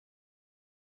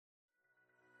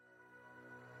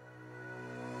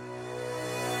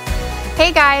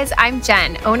Hey guys, I'm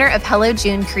Jen, owner of Hello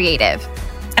June Creative.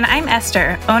 And I'm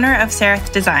Esther, owner of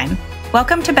Sereth Design.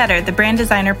 Welcome to Better, the Brand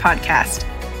Designer Podcast.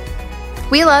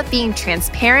 We love being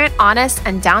transparent, honest,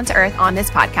 and down to earth on this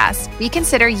podcast. We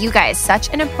consider you guys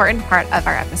such an important part of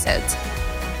our episodes.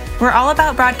 We're all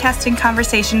about broadcasting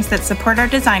conversations that support our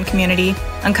design community,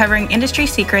 uncovering industry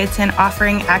secrets, and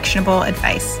offering actionable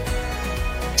advice.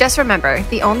 Just remember,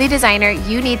 the only designer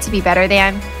you need to be better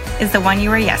than is the one you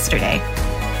were yesterday.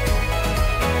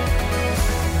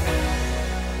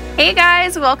 Hey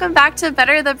guys, welcome back to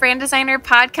Better the Brand Designer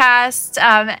Podcast.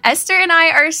 Esther and I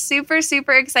are super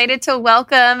excited to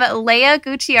welcome Lea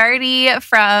Gucciardi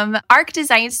from Arc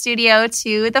Design Studio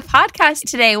to the podcast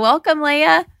today. Welcome,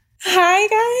 Lea. Hi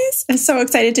guys. I'm so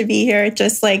excited to be here,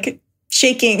 just like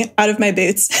shaking out of my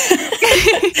boots.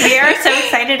 We are so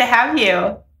excited to have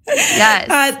you.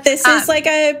 Yes. This is like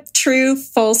a true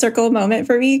full circle moment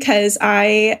for me because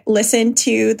I listened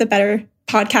to the Better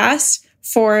podcast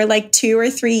for like 2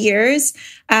 or 3 years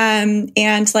and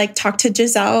like talked to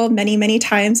Giselle many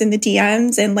times in the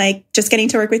DMs, and like just getting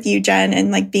to work with you, Jen,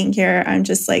 and like being here. I'm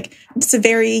just like, it's a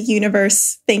very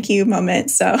universe thank you moment.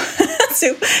 So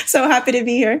so happy to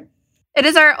be here. It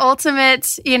is our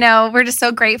ultimate, we're just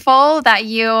so grateful that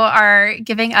you are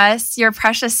giving us your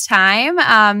precious time.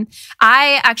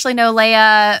 I actually know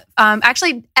Lea.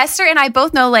 Esther and I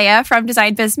both know Lea from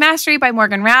Design Biz Mastery by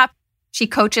Morgan Rapp. She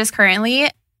coaches currently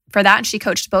for that, and she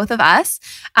coached both of us.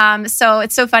 So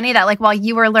it's so funny that like while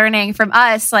you were learning from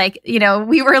us, like,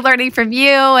 we were learning from you,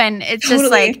 and it's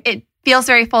just like, it feels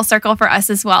very full circle for us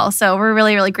as well. So we're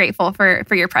really grateful for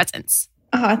your presence.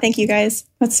 Thank you guys.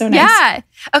 That's so nice. Yeah.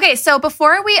 Okay. So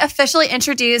before we officially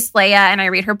introduce Lea and I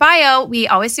read her bio, we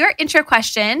always do our intro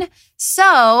question.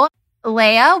 So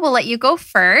Lea, we'll let you go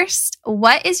first.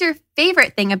 What is your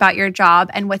favorite thing about your job,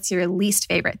 and what's your least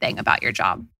favorite thing about your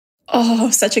job? Oh,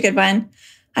 such a good one.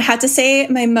 I had to say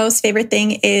my most favorite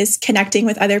thing is connecting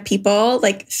with other people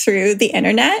like through the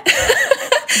internet.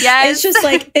 Yes.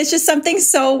 It's just something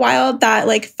so wild that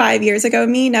like 5 years ago,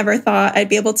 me never thought I'd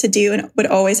be able to do, and would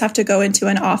always have to go into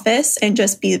an office and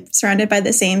just be surrounded by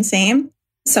the same.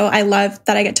 So I love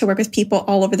that I get to work with people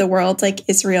all over the world, like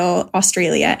Israel,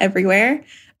 Australia, everywhere.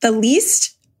 The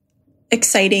least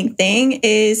exciting thing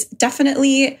is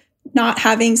definitely not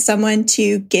having someone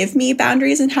to give me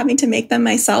boundaries and having to make them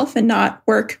myself and not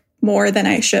work more than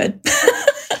I should.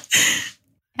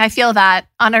 I feel that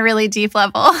on a really deep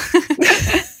level.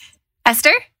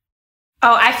 Esther?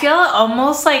 Oh, I feel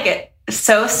almost like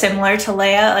so similar to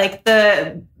Lea. Like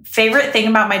the favorite thing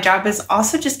about my job is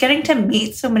also just getting to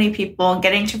meet so many people,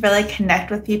 getting to really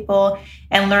connect with people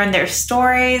and learn their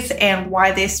stories and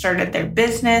why they started their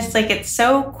business. Like it's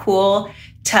so cool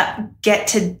to get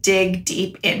to dig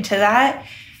deep into that.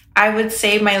 I would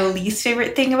say my least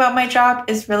favorite thing about my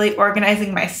job is really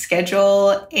organizing my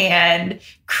schedule and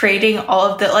creating all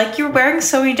of the, like you're wearing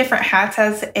so many different hats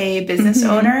as a business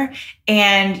owner,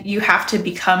 and you have to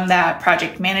become that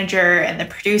project manager and the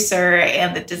producer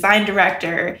and the design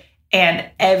director and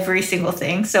every single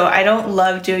thing. So I don't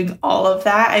love doing all of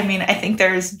that. I mean, I think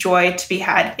there's joy to be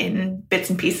had in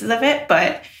bits and pieces of it,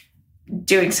 but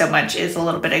doing so much is a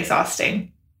little bit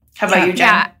exhausting. How about you, Jen?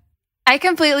 Yeah, I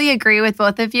completely agree with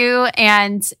both of you.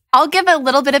 And I'll give a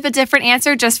little bit of a different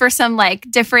answer just for some like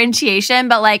differentiation,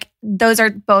 but like those are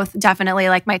both definitely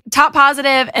like my top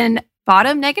positive and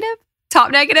bottom negative,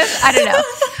 top negative. I don't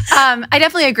know. I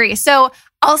definitely agree. So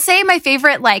I'll say my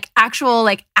favorite like actual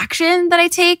like action that I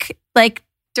take like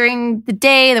during the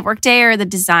day, the work day, or the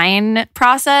design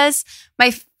process.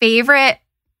 My favorite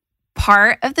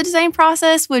part of the design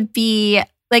process would be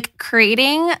like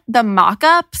creating the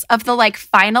mock-ups of the like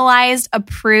finalized,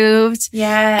 approved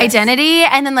identity,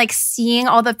 and then like seeing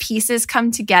all the pieces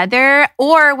come together.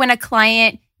 Or when a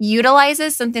client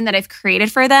utilizes something that I've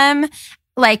created for them,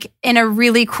 like in a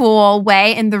really cool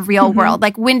way in the real world,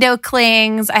 like window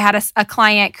clings. I had a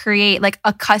client create like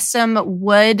a custom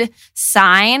wood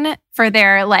sign for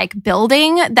their like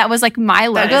building that was like my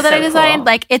logo that I designed. Cool.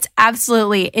 Like it's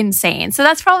absolutely insane. So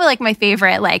that's probably like my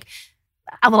favorite, like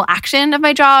a little action of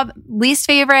my job. Least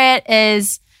favorite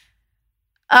is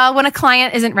when a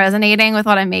client isn't resonating with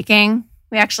what I'm making.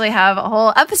 We actually have a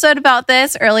whole episode about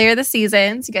this earlier this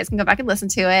season, so you guys can go back and listen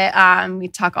to it. We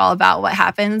talk all about what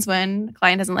happens when a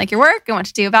client doesn't like your work and what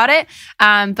to do about it.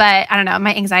 But I don't know,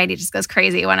 my anxiety just goes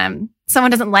crazy when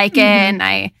someone doesn't like it, and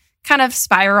I kind of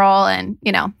spiral, and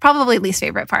probably least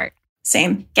favorite part.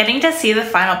 Same. Getting to see the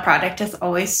final product is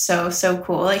always so, so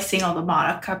cool. Like seeing all the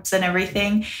mock-ups and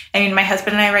everything. I mean, my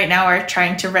husband and I right now are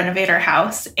trying to renovate our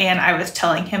house. And I was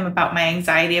telling him about my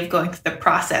anxiety of going through the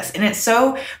process. And it's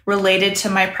so related to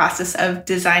my process of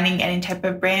designing any type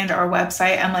of brand or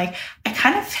website. I'm like, I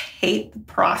kind of hate the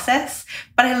process,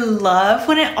 but I love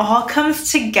when it all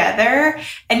comes together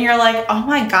and you're like, oh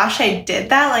my gosh, I did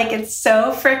that. Like, it's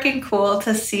so freaking cool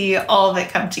to see all of it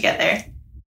come together.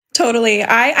 Totally.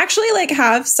 I actually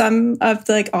have some of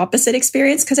the opposite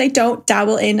experience because I don't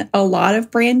dabble in a lot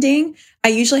of branding. I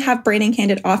usually have branding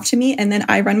handed off to me and then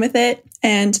I run with it.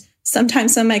 And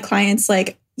sometimes some of my clients,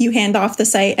 you hand off the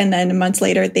site and then months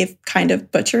later, they've kind of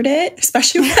butchered it,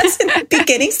 especially when I was in the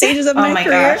beginning stages of my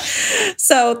career. Gosh.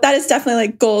 So that is definitely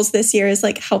goals this year is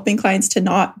helping clients to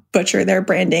not butcher their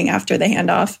branding after the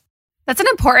handoff. That's an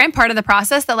important part of the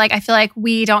process that I feel like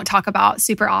we don't talk about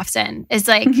super often is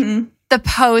the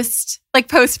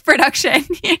post-production.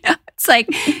 It's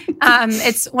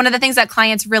it's one of the things that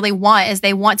clients really want is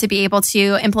they want to be able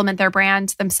to implement their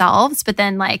brand themselves. But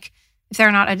then if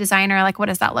they're not a designer, what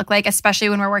does that look like? Especially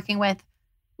when we're working with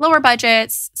lower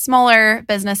budgets, smaller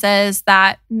businesses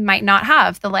that might not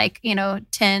have the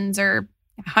tens or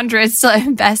hundreds to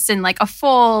invest in a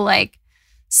full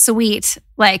suite.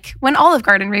 When Olive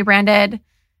Garden rebranded,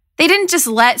 they didn't just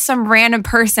let some random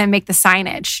person make the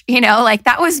signage,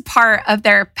 that was part of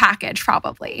their package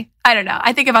probably. I don't know.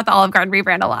 I think about the Olive Garden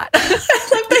rebrand a lot. I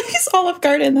love that he's Olive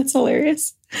Garden. That's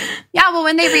hilarious. Yeah. Well,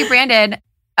 when they rebranded,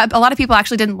 a lot of people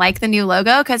actually didn't like the new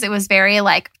logo because it was very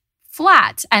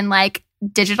flat and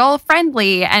digital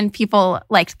friendly and people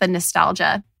liked the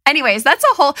nostalgia. Anyways, that's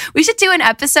we should do an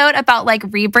episode about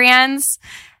rebrands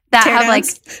that have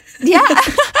yeah,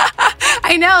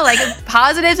 I know,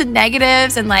 positives and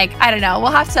negatives and I don't know.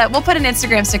 We'll put an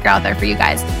Instagram sticker out there for you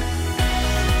guys.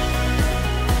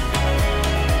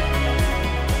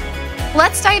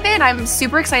 Let's dive in. I'm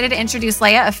super excited to introduce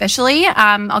Lea officially.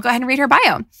 I'll go ahead and read her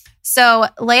bio. So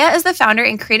Lea is the founder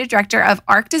and creative director of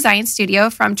Arc Design Studio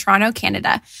from Toronto,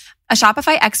 Canada, a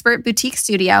Shopify expert boutique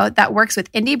studio that works with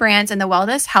indie brands in the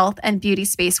wellness, health, and beauty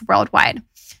space worldwide.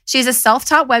 She's a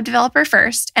self-taught web developer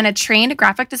first and a trained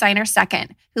graphic designer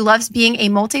second, who loves being a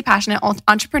multi-passionate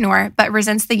entrepreneur but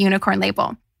resents the unicorn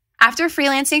label. After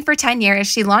freelancing for 10 years,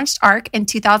 she launched Arc in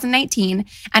 2019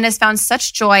 and has found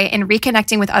such joy in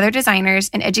reconnecting with other designers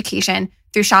in education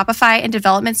through Shopify and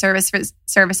development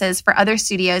services for other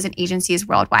studios and agencies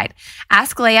worldwide.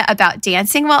 Ask Lea about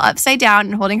dancing while upside down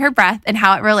and holding her breath and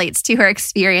how it relates to her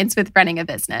experience with running a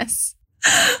business.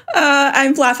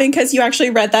 I'm laughing because you actually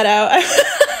read that out.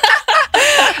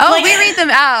 We read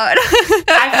them out.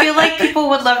 I feel like people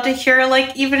would love to hear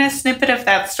even a snippet of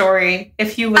that story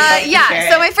if you would like to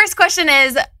share So my first question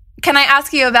is, can I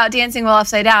ask you about dancing while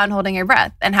upside down, holding your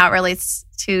breath, and how it relates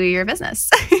to your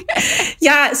business?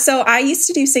 Yeah. So I used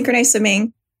to do synchronized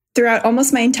swimming throughout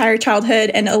almost my entire childhood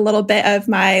and a little bit of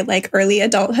my early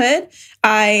adulthood.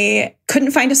 I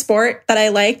couldn't find a sport that I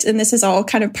liked. And this is all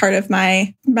kind of part of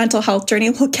my mental health journey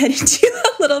we'll get into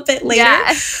a little bit later.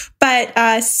 Yeah.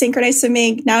 But synchronized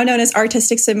swimming, now known as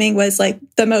artistic swimming, was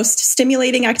the most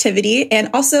stimulating activity and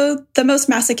also the most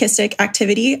masochistic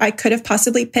activity I could have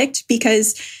possibly picked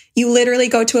because you literally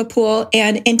go to a pool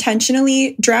and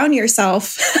intentionally drown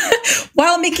yourself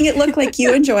while making it look like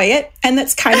you enjoy it. And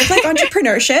that's kind of like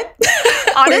entrepreneurship.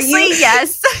 Honestly,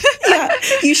 yes. Yeah.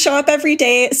 You show up every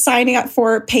day signing up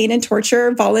for pain and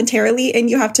torture voluntarily, and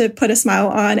you have to put a smile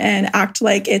on and act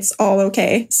like it's all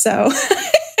okay. So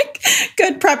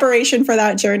good preparation for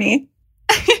that journey.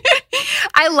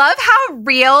 I love how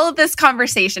real this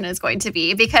conversation is going to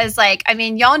be because,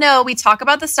 y'all know we talk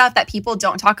about the stuff that people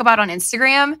don't talk about on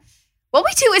Instagram. What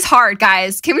we do is hard,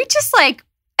 guys. Can we just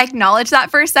acknowledge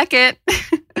that for a second?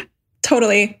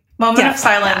 Totally. Moment of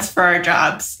silence for our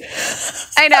jobs.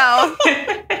 I know.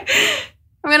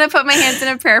 I'm going to put my hands in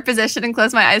a prayer position and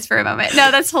close my eyes for a moment.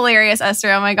 No, that's hilarious,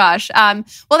 Esther. Oh my gosh. Well,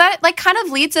 that kind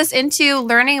of leads us into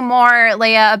learning more,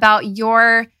 Lea, about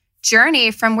your journey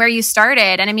from where you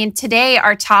started. And today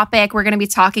our topic, we're going to be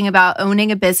talking about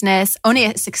owning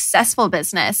a successful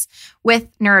business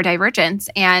with neurodivergence.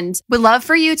 And we'd love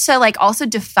for you to also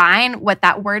define what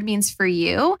that word means for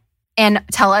you and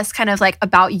tell us kind of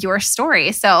about your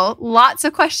story. So lots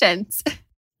of questions.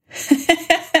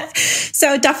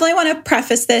 So definitely want to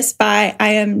preface this by I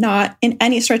am not in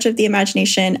any stretch of the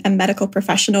imagination a medical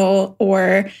professional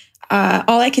or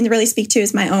all I can really speak to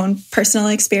is my own personal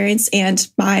experience and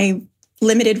my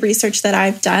limited research that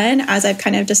I've done as I've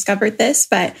kind of discovered this.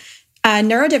 But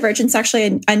neurodivergence is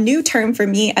actually a new term for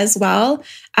me as well.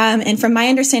 And from my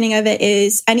understanding of it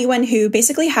is anyone who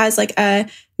basically has a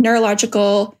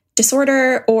neurological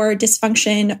disorder or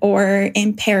dysfunction or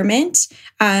impairment.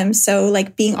 So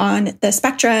like being on the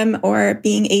spectrum or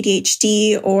being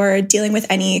ADHD or dealing with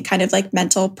any kind of like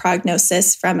mental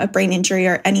prognosis from a brain injury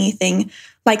or anything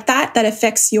like that, that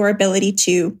affects your ability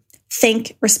to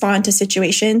think, respond to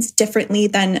situations differently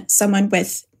than someone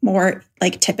with more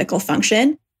like typical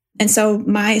function. And so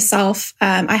myself,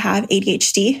 I have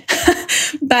ADHD,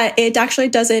 but it actually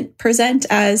doesn't present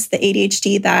as the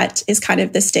ADHD that is kind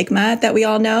of the stigma that we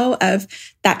all know of,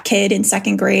 that kid in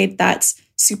second grade that's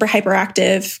super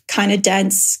hyperactive, kind of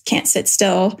dense, can't sit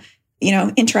still,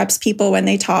 interrupts people when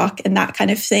they talk and that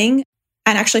kind of thing.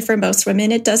 And actually for most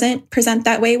women, it doesn't present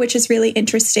that way, which is really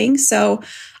interesting. So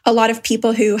a lot of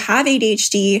people who have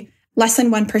ADHD, less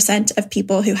than 1% of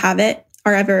people who have it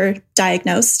are ever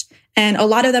diagnosed. And a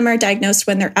lot of them are diagnosed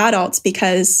when they're adults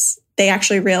because they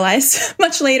actually realize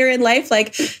much later in life,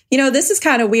 like, this is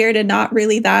kind of weird and not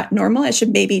really that normal. I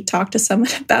should maybe talk to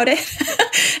someone about it.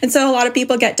 And so a lot of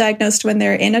people get diagnosed when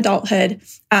they're in adulthood.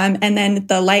 And then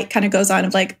the light kind of goes on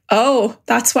of like, oh,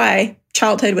 that's why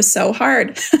childhood was so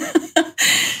hard.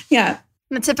 Yeah.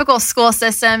 The typical school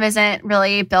system isn't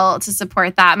really built to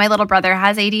support that. My little brother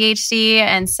has ADHD,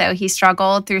 and so he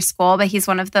struggled through school, but he's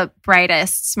one of the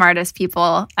brightest, smartest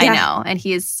people I know. And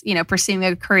he's, pursuing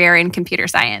a career in computer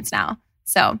science now.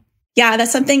 So yeah,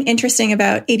 that's something interesting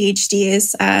about ADHD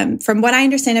is from what I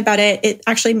understand about it, it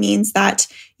actually means that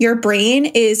your brain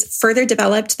is further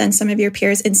developed than some of your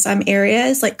peers in some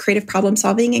areas like creative problem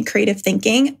solving and creative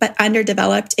thinking, but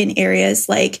underdeveloped in areas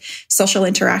like social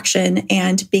interaction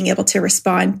and being able to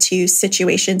respond to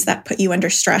situations that put you under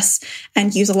stress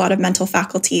and use a lot of mental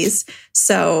faculties.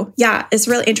 So yeah, it's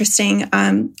really interesting.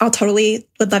 I'll totally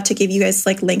would love to give you guys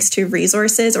like links to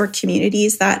resources or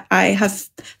communities that I have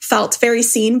felt very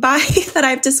seen by that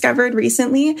I've discovered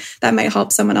recently that might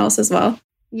help someone else as well.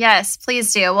 Yes,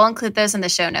 please do. We'll include those in the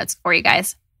show notes for you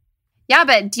guys. Yeah,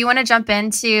 but do you want to jump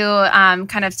into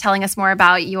kind of telling us more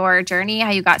about your journey,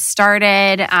 how you got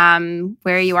started,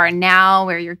 where you are now,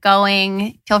 where you're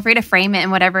going? Feel free to frame it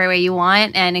in whatever way you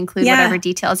want and include whatever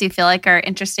details you feel like are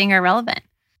interesting or relevant.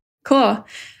 Cool.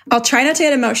 I'll try not to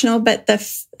get emotional, but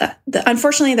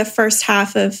unfortunately, the first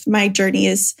half of my journey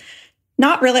is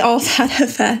not really all that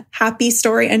of a happy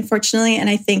story, unfortunately. And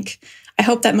I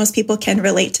hope that most people can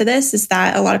relate to this, is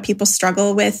that a lot of people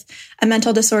struggle with a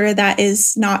mental disorder that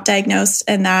is not diagnosed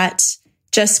and that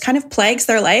just kind of plagues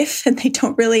their life and they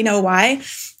don't really know why.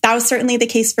 That was certainly the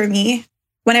case for me.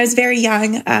 When I was very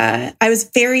young, I was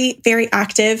very, very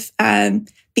active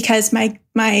because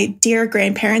my dear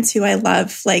grandparents, who I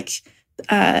love like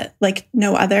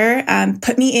no other,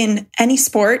 put me in any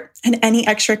sport and any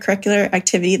extracurricular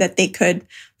activity that they could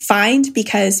find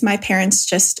because my parents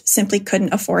just simply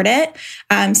couldn't afford it.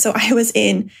 So I was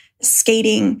in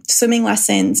skating, swimming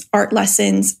lessons, art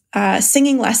lessons,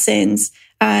 singing lessons,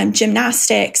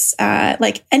 gymnastics,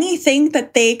 like anything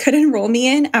that they could enroll me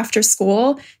in after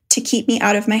school to keep me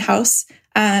out of my house.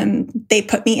 They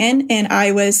put me in, and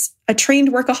I was a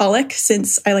trained workaholic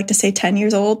since I like to say 10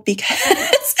 years old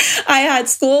because I had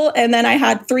school and then I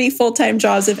had 3 full-time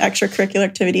jobs of extracurricular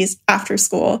activities after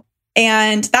school.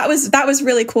 And that was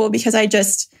really cool because I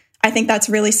think that's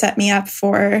really set me up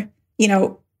for,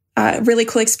 really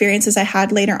cool experiences I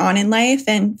had later on in life,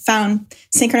 and found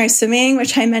synchronized swimming,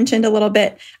 which I mentioned a little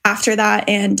bit after that,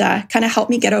 and kind of helped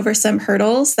me get over some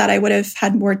hurdles that I would have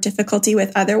had more difficulty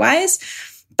with otherwise.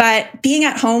 But being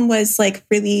at home was like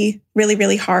really, really,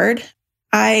 really hard.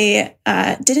 I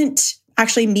didn't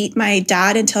actually meet my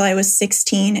dad until I was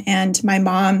 16, and my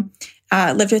mom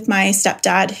lived with my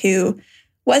stepdad, who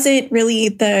wasn't really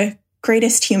the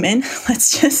greatest human,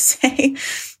 let's just say.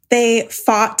 They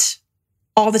fought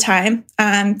all the time,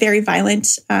 very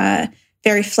violent,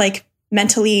 very like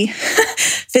mentally,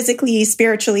 physically,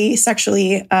 spiritually,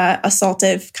 sexually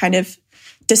assaultive kind of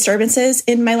disturbances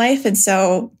in my life. And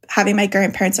so having my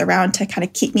grandparents around to kind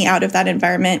of keep me out of that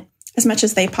environment as much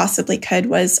as they possibly could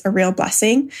was a real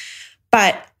blessing.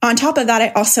 But on top of that, I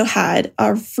also had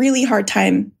a really hard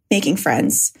time making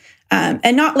friends.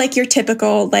 And not like your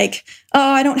typical, like,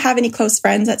 oh, I don't have any close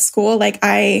friends at school. Like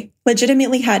I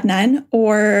legitimately had none,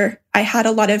 or I had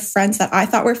a lot of friends that I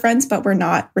thought were friends, but were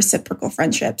not reciprocal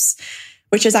friendships,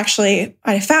 which is actually,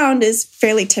 I found is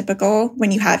fairly typical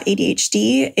when you have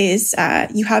ADHD, is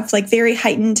you have like very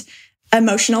heightened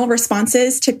emotional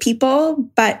responses to people,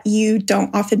 but you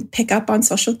don't often pick up on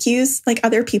social cues like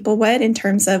other people would in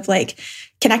terms of like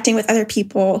connecting with other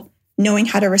people, knowing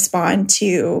how to respond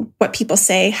to what people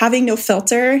say, having no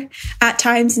filter at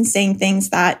times and saying things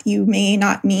that you may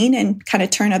not mean and kind of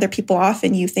turn other people off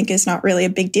and you think is not really a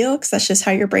big deal because that's just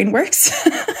how your brain works.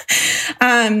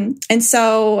 And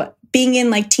so being in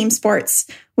like team sports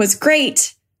was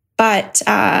great. But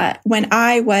when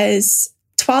I was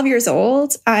 12 years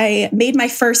old, I made my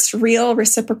first real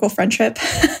reciprocal friendship.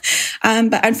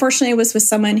 But unfortunately, it was with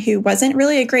someone who wasn't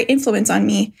really a great influence on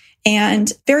me.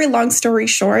 And very long story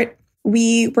short,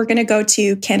 we were going to go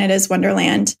to Canada's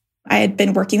Wonderland. I had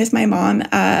been working with my mom,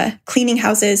 cleaning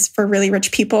houses for really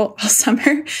rich people all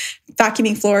summer,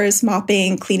 vacuuming floors,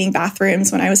 mopping, cleaning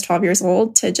bathrooms when I was 12 years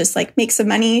old to just like make some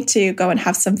money to go and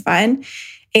have some fun.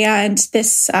 And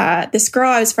this girl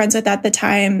I was friends with at the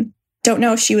time, don't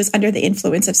know if she was under the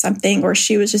influence of something or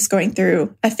she was just going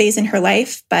through a phase in her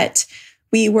life, but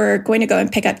we were going to go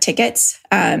and pick up tickets.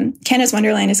 Canada's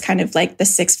Wonderland is kind of like the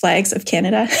Six Flags of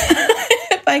Canada,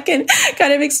 if I can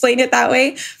kind of explain it that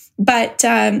way. But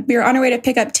we were on our way to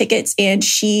pick up tickets and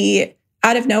she,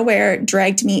 out of nowhere,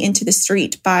 dragged me into the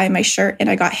street by my shirt and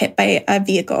I got hit by a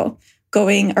vehicle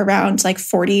going around like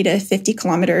 40 to 50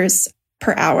 kilometers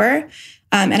per hour.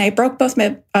 And I broke both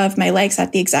of my legs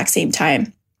at the exact same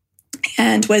time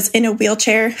and was in a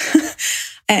wheelchair,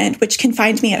 and which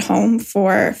confined me at home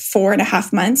for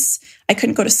 4.5 months. I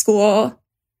couldn't go to school.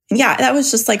 And yeah, that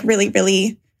was just like really,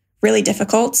 really, really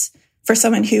difficult for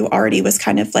someone who already was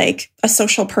kind of like a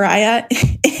social pariah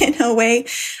in a way,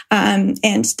 and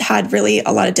had really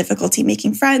a lot of difficulty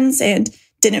making friends and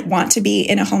didn't want to be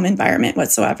in a home environment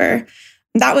whatsoever.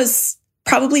 That was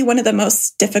probably one of the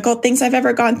most difficult things I've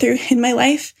ever gone through in my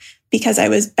life because I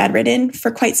was bedridden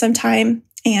for quite some time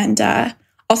and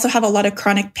also have a lot of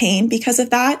chronic pain because of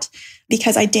that,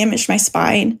 because I damaged my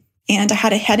spine and I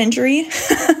had a head injury.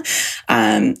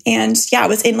 And yeah, I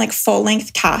was in like full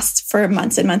length casts for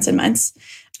months and months and months.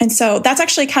 And so that's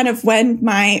actually kind of when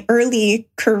my early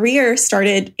career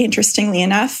started, interestingly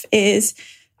enough, is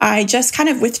I just kind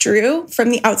of withdrew from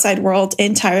the outside world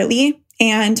entirely.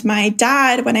 And my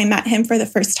dad, when I met him for the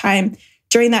first time,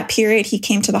 during that period, he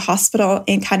came to the hospital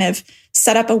and kind of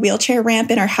set up a wheelchair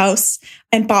ramp in our house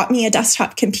and bought me a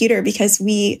desktop computer because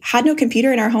we had no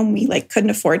computer in our home. We like couldn't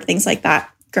afford things like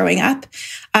that growing up.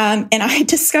 And I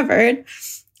discovered,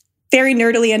 very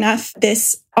nerdily enough,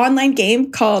 this online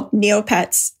game called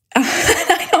Neopets.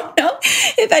 I don't know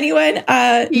if anyone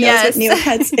knows what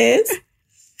Neopets is.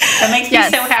 That makes me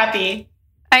so happy.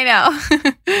 I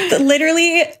know.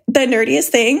 Literally the nerdiest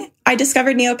thing. I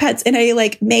discovered Neopets and I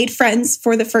like made friends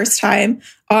for the first time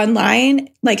online,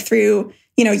 like through,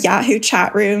 Yahoo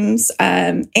chat rooms,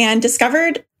 and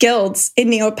discovered guilds in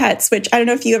Neopets, which I don't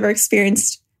know if you ever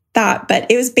experienced that, but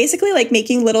it was basically like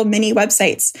making little mini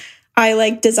websites. I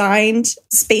like designed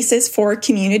spaces for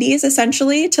communities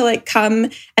essentially to like come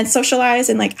and socialize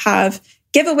and like have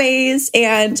giveaways.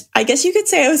 And I guess you could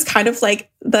say I was kind of like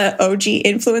the OG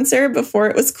influencer before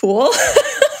it was cool.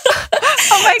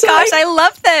 Oh my gosh, I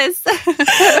love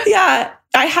this. Yeah.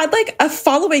 I had like a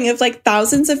following of like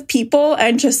thousands of people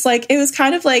and just like, it was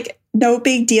kind of like no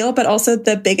big deal, but also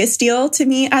the biggest deal to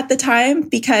me at the time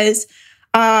because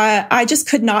I just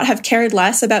could not have cared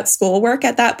less about schoolwork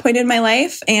at that point in my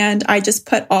life. And I just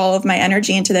put all of my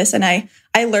energy into this. And I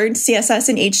learned CSS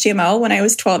and HTML when I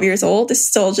was 12 years old. It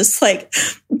still just like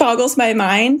boggles my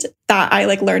mind that I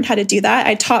like learned how to do that.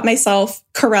 I taught myself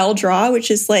Corel Draw,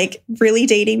 which is like really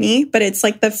dating me, but it's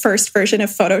like the first version of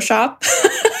Photoshop.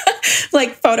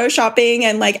 Like photoshopping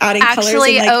and like adding colors.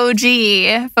 Actually, and, like, OG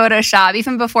Photoshop,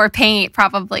 even before Paint,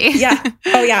 probably. Yeah.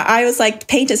 Oh yeah. I was like,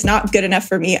 Paint is not good enough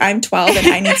for me. I'm 12 and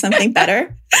I need something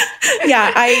better.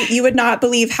 Yeah. You would not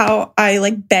believe how I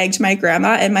like begged my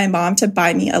grandma and my mom to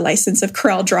buy me a license of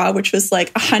Corel Draw, which was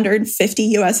like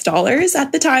 $150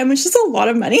 at the time, which is a lot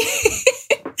of money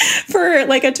for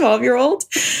like a 12-year-old.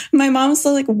 My mom was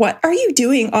like, what are you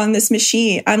doing on this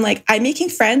machine? I'm like, I'm making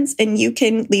friends and you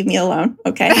can leave me alone.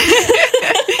 Okay.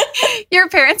 Your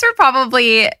parents were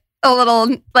probably a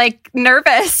little like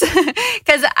nervous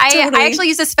because I actually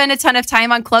used to spend a ton of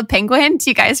time on Club Penguin. Do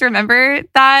you guys remember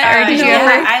that? Or did you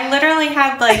ever? I literally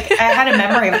had I had a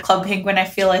memory of Club Penguin, I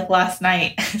feel like last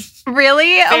night.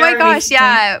 Really? Oh my gosh.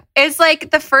 Yeah. It's like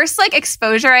the first like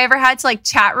exposure I ever had to like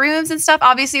chat rooms and stuff.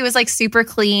 Obviously it was like super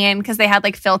clean because they had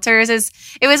like filters. It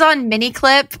was on Mini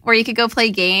Clip where you could go play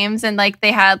games and like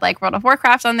they had like World of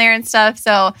Warcraft on there and stuff.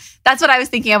 So that's what I was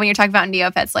thinking of when you're talking about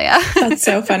Neopets, Leah. That's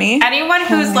so funny. Anyone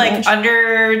who's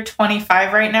under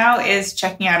 25 right now is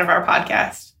checking out of our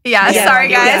podcast. Yeah. Sorry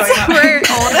guys. We're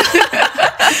old.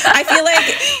 I feel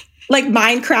like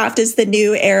Minecraft is the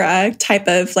new era type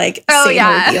of like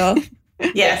ordeal.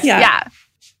 Yes. Yeah.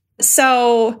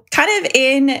 So kind of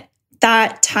in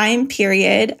that time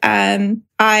period,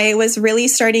 I was really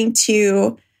starting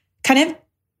to kind of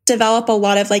develop a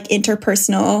lot of like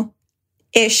interpersonal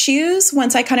issues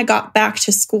once I kind of got back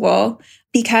to school.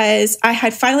 because I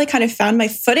had finally kind of found my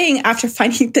footing after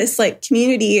finding this like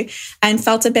community and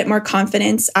felt a bit more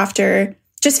confidence after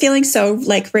just feeling so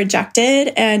like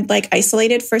rejected and like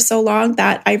isolated for so long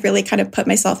that I really kind of put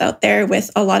myself out there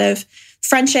with a lot of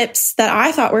friendships that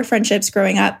I thought were friendships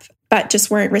growing up, but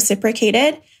just weren't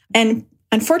reciprocated. And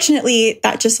unfortunately,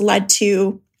 that just led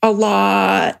to a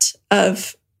lot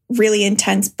of really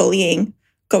intense bullying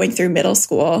going through middle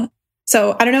school.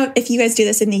 So I don't know if you guys do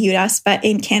this in the US, but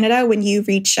in Canada, when you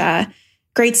reach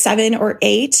grade 7 or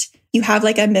 8, you have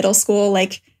like a middle school,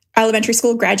 like elementary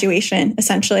school graduation.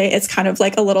 Essentially, it's kind of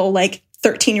like a little like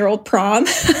 13-year-old prom,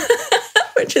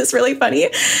 which is really funny.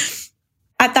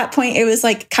 At that point, it was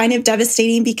like kind of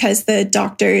devastating because the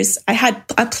doctors, I had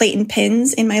a plate and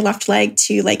pins in my left leg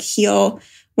to like heal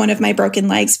one of my broken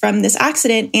legs from this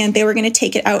accident. And they were going to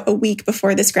take it out a week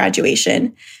before this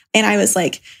graduation. And I was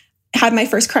like, had my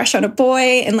first crush on a boy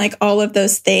and like all of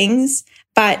those things.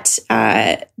 But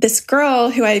this girl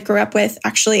who I grew up with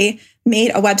actually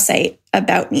made a website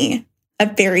about me, a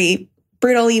very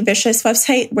brutally vicious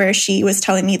website where she was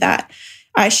telling me that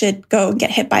I should go get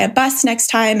hit by a bus next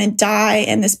time and die.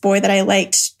 And this boy that I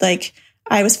liked, like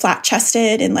I was flat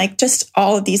chested and like just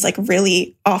all of these like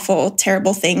really awful,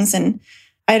 terrible things. And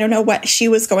I don't know what she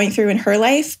was going through in her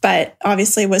life, but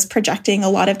obviously was projecting a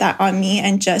lot of that on me.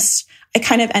 And just, I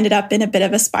kind of ended up in a bit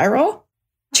of a spiral.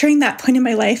 During that point in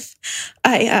my life,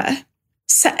 I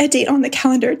set a date on the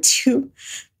calendar to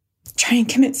try and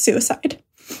commit suicide.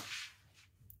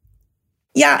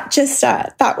 Yeah, just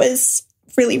that was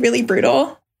really, really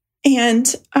brutal.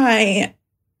 And I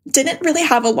didn't really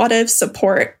have a lot of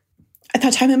support at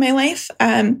that time in my life,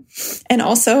 and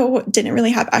also didn't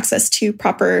really have access to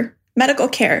proper medical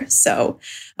care. So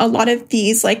a lot of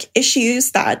these like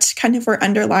issues that kind of were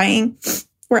underlying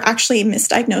were actually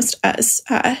misdiagnosed as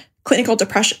clinical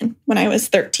depression when I was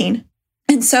 13.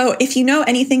 And so if you know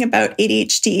anything about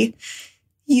ADHD,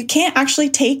 you can't actually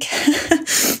take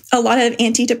a lot of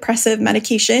antidepressive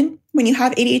medication when you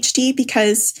have ADHD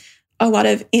because a lot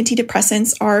of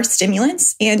antidepressants are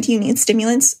stimulants and you need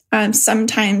stimulants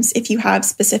sometimes if you have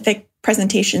specific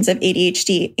presentations of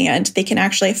ADHD, and they can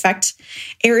actually affect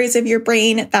areas of your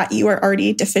brain that you are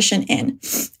already deficient in.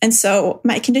 And so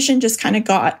my condition just kind of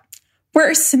got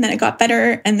worse and then it got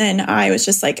better. And then I was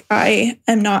just like, I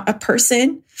am not a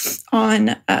person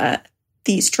on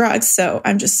these drugs. So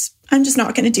I'm just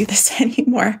not going to do this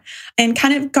anymore, and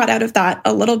kind of got out of that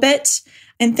a little bit.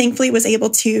 And thankfully was able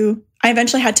to, I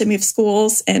eventually had to move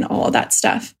schools and all of that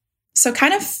stuff. So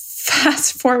kind of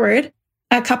fast forward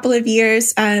a couple of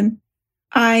years,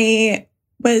 I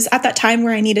was at that time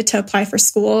where I needed to apply for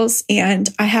schools, and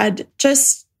I had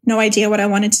just no idea what I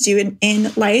wanted to do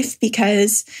in life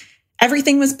because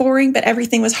everything was boring, but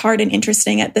everything was hard and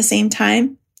interesting at the same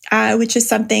time, which is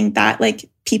something that like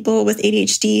people with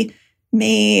ADHD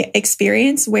may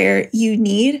experience, where you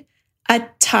need a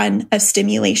ton of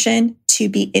stimulation to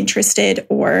be interested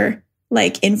or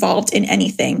like involved in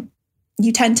anything.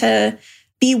 You tend to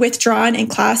be withdrawn in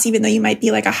class, even though you might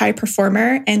be like a high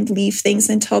performer, and leave things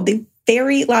until the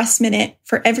very last minute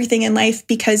for everything in life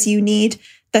because you need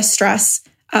the stress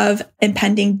of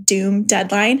impending doom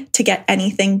deadline to get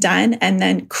anything done, and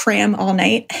then cram all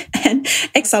night and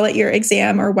excel at your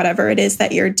exam or whatever it is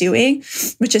that you're doing,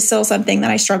 which is still something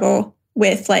that I struggle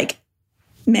with like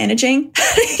managing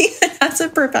as a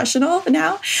professional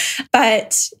now.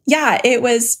 But yeah, it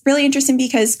was really interesting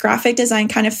because graphic design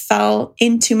kind of fell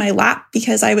into my lap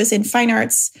because I was in fine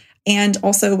arts and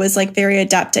also was like very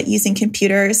adept at using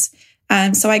computers.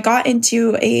 So I got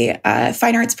into a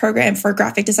fine arts program for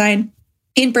graphic design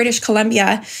in British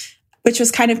Columbia, which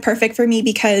was kind of perfect for me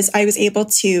because I was able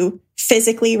to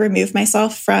physically remove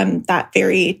myself from that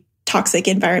very toxic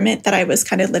environment that I was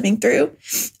kind of living through,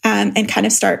 and kind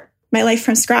of start my life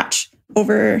from scratch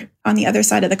over on the other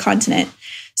side of the continent.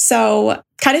 So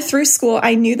kind of through school,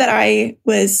 I knew that I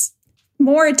was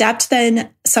more adept than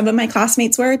some of my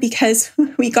classmates were because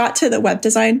we got to the web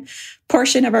design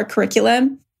portion of our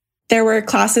curriculum. There were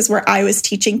classes where I was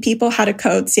teaching people how to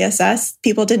code CSS.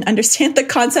 People didn't understand the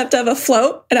concept of a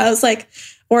float. And I was like,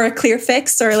 or a clear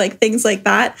fix or like things like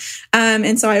that.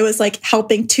 And so I was like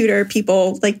helping tutor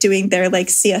people like doing their like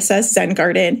CSS Zen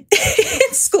garden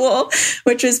in school,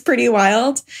 which was pretty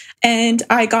wild. And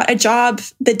I got a job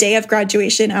the day of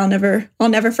graduation. I'll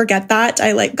never forget that.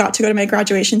 I like got to go to my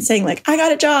graduation saying like, I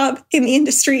got a job in the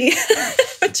industry,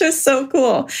 which was so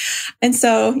cool. And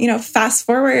so, fast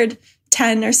forward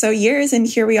 10 or so years and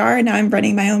here we are. And now I'm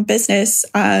running my own business.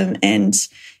 And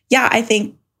yeah, I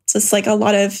think it's just like a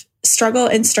lot of struggle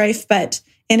and strife, but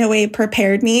in a way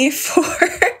prepared me for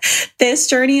this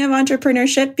journey of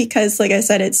entrepreneurship because like I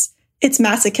said, it's it's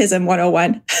masochism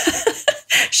 101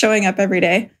 showing up every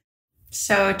day.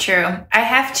 So true. I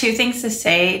have two things to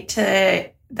say to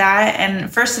that.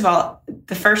 And first of all,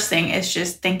 the first thing is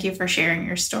just thank you for sharing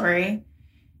your story.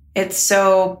 It's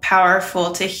so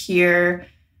powerful to hear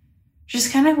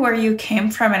just kind of where you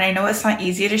came from. And I know it's not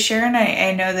easy to share. And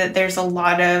I know that there's a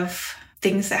lot of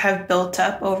things that have built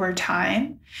up over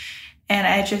time. And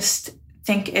I just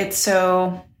think it's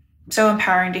so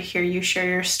empowering to hear you share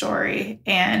your story.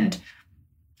 And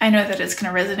I know that it's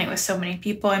going to resonate with so many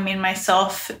people. I mean,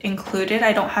 myself included.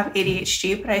 I don't have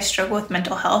ADHD, but I struggle with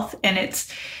mental health. And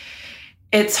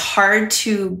it's hard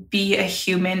to be a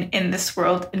human in this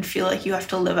world and feel like you have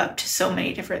to live up to so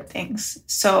many different things.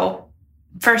 So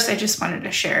first, I just wanted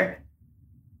to share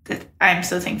that I'm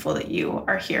so thankful that you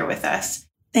are here with us.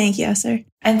 Thank you, Esther.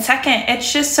 And second,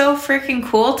 it's just so freaking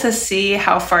cool to see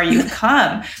how far you've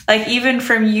come. Like even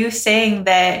from you saying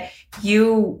that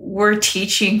you were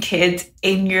teaching kids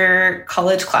in your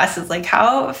college classes, like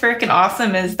how freaking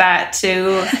awesome is that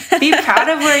to be proud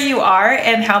of where you are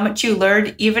and how much you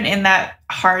learned even in that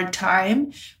hard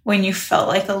time when you felt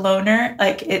like a loner.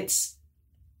 Like it's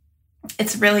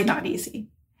really not easy.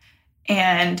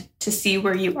 And to see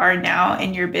where you are now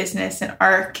in your business and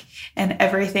arc and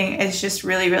everything is just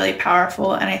really, really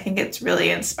powerful. And I think it's really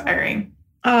inspiring.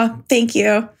 Oh, thank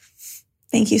you.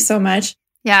 Thank you so much.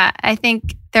 Yeah, I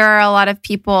think there are a lot of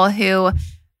people who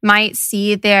might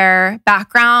see their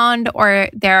background or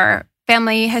their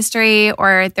family history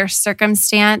or their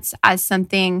circumstance as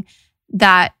something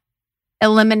that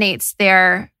eliminates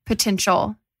their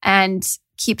potential and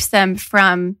keeps them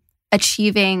from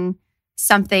achieving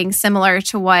something similar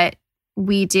to what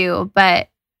we do. But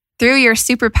through your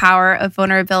superpower of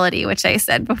vulnerability, which I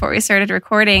said before we started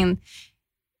recording,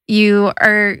 you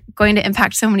are going to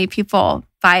impact so many people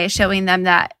by showing them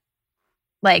that,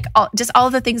 like, all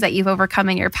of the things that you've overcome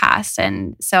in your past.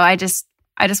 And so I just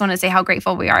want to say how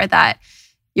grateful we are that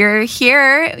you're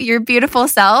here, your beautiful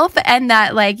self, and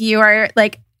that like you are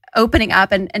like opening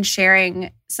up and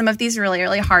sharing some of these really,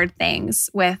 really hard things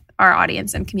with our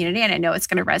audience and community. And I know it's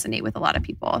going to resonate with a lot of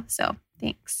people. So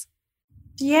thanks.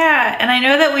 Yeah. And I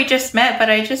know that we just met, but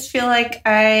I just feel like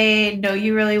I know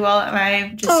you really well. And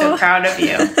I'm just so proud of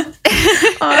you.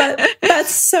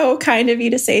 That's so kind of you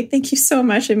to say. Thank you so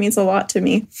much. It means a lot to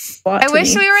me. I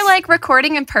wish we were like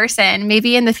recording in person.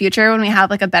 Maybe in the future when we have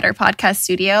like a better podcast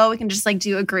studio, we can just like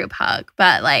do a group hug.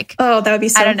 But like, oh, that would be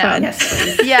so fun.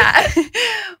 Yes, yeah.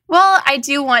 Well, I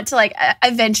do want to like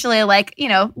eventually like, you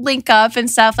know, link up and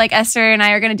stuff. Like Esther and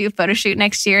I are going to do a photo shoot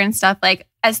next year and stuff. Like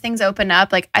as things open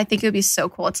up, like I think it would be so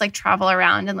cool to like travel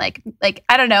around and like,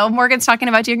 I don't know, Morgan's talking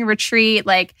about doing a retreat.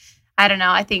 Like, I don't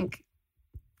know. I think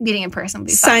meeting in person would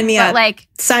be fun. Sign me up. Like,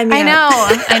 sign me up.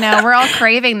 I know. We're all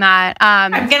craving that.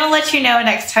 I'm going to let you know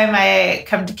next time I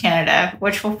come to Canada,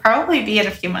 which will probably be in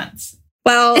a few months.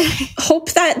 Well,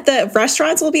 hope that the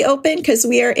restaurants will be open because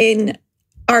we are in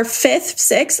our 5th,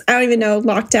 6th, I don't even know,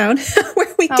 lockdown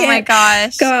where we can't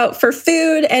go out for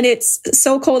food. And it's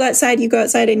so cold outside. You go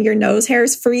outside and your nose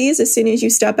hairs freeze as soon as you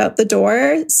step out the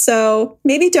door. So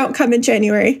maybe don't come in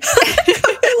January.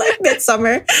 Come in like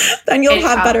midsummer. Then you'll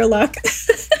have better luck.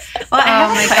 Well, I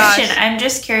have a question. Gosh. I'm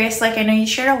just curious. Like, I know you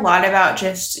shared a lot about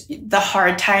just the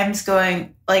hard times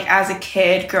going, like, as a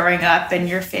kid growing up and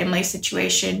your family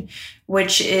situation,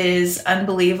 which is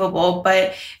unbelievable.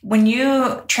 But when you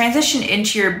transitioned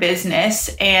into your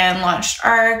business and launched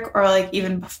ARC, or like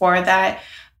even before that,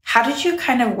 how did you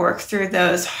kind of work through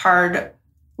those hard,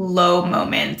 low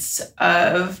moments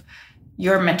of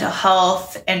your mental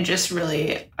health and just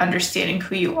really understanding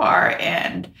who you are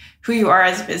and who you are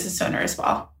as a business owner as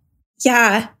well?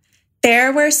 Yeah,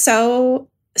 there were so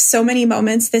many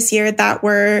moments this year that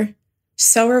were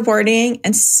so rewarding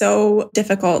and so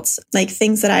difficult, like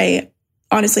things that I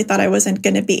honestly thought I wasn't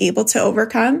going to be able to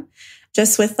overcome,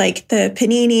 just with like the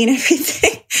panini and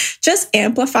everything. Just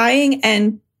amplifying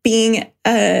and being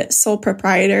a sole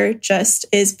proprietor just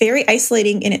is very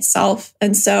isolating in itself.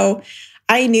 And so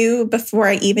I knew before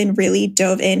I even really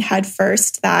dove in head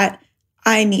first that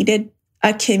I needed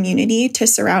a community to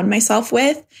surround myself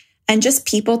with and just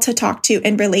people to talk to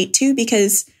and relate to,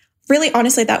 because really,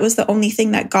 honestly, that was the only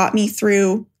thing that got me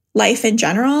through life in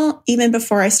general, even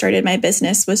before I started my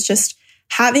business, was just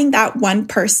having that one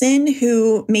person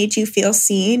who made you feel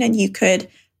seen and you could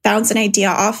bounce an idea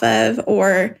off of,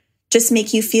 or just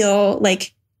make you feel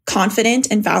like confident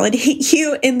and validate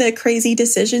you in the crazy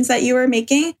decisions that you were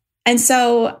making. And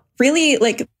so really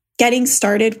like getting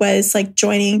started was like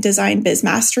joining Design Biz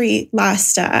Mastery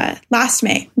last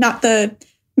May, not the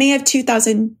May of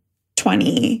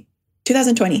 2020.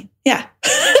 Yeah.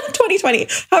 2020.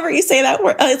 However you say that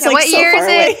word. It's like what so year far is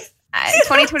away. it?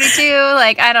 2022,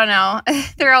 like, I don't know.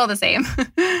 They're all the same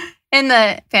in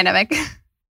the pandemic.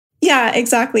 Yeah,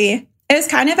 exactly. It was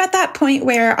kind of at that point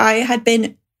where I had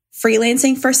been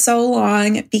freelancing for so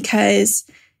long because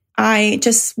I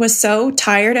just was so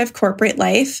tired of corporate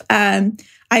life.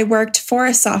 I worked for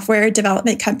a software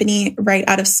development company right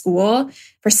out of school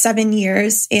for 7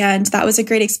 years, and that was a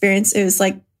great experience. It was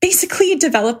like basically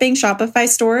developing Shopify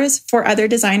stores for other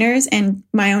designers and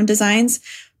my own designs,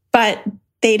 but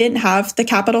they didn't have the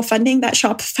capital funding that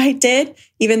Shopify did.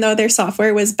 Even though their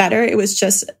software was better, it was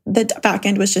just, the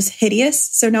backend was just hideous.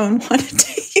 So no one wanted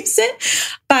to use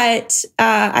it. But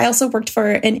I also worked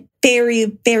for a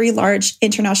very, very large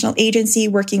international agency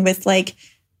working with like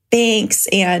banks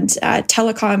and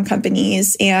telecom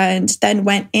companies, and then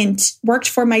went and worked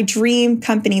for my dream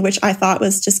company, which I thought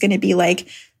was just going to be like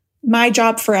my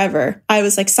job forever. I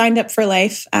was like signed up for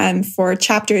life for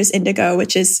Chapters Indigo,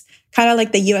 which is kind of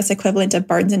like the US equivalent of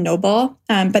Barnes and Noble.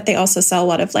 But they also sell a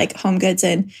lot of like home goods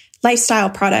and lifestyle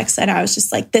products. And I was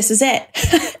just like, this is it.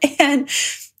 And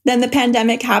then the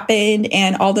pandemic happened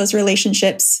and all those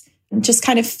relationships just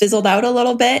kind of fizzled out a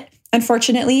little bit,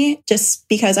 unfortunately, just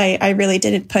because I really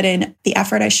didn't put in the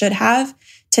effort I should have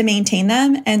to maintain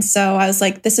them. And so I was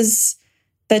like, this is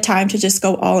the time to just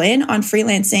go all in on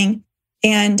freelancing.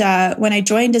 And when I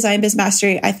joined Design Biz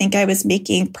Mastery, I think I was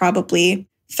making probably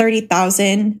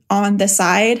 $30,000 on the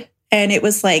side. And it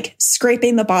was like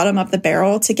scraping the bottom of the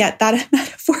barrel to get that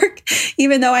amount of work,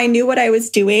 even though I knew what I was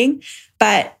doing.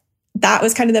 But that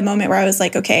was kind of the moment where I was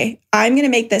like, okay, I'm going to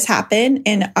make this happen.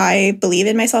 And I believe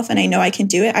in myself and I know I can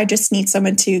do it. I just need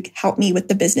someone to help me with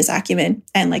the business acumen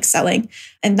and like selling.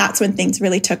 And that's when things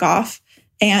really took off.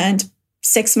 And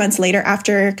 6 months later,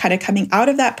 after kind of coming out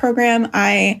of that program,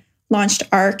 I launched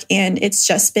ARC, and it's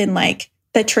just been like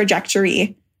the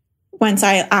trajectory once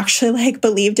I actually like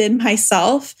believed in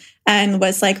myself and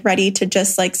was like ready to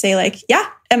just like say like, yeah,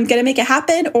 I'm going to make it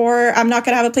happen, or I'm not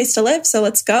going to have a place to live. So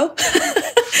let's go.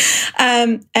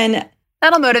 And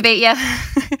that'll motivate you.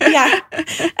 Yeah.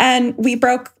 And we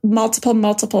broke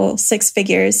multiple six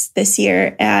figures this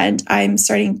year, and I'm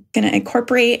going to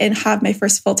incorporate and have my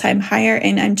first full-time hire.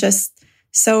 And I'm just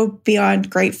so beyond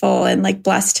grateful and like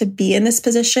blessed to be in this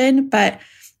position. But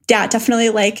yeah, definitely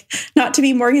like not to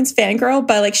be Morgan's fangirl,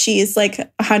 but like she is like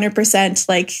 100%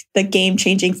 like the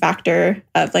game-changing factor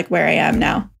of like where I am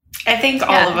now. I think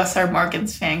all of us are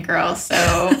Morgan's fangirls.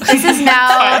 So this is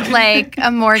now like a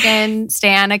Morgan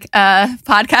Stan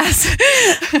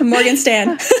podcast. Morgan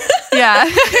Stan. Yeah.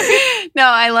 No,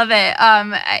 I love it.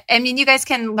 I mean, you guys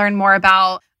can learn more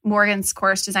about Morgan's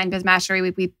course, Design Biz Mastery.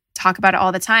 We talk about it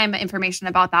all the time. Information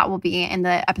about that will be in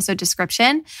the episode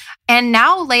description. And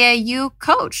now, Lea, you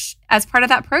coach as part of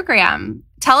that program.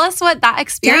 Tell us what that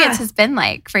experience has been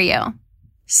like for you.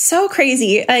 So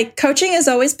crazy. Like coaching has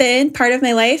always been part of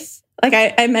my life.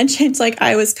 Like I mentioned, like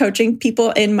I was coaching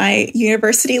people in my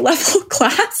university level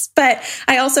class, but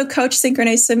I also coach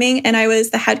synchronized swimming, and I was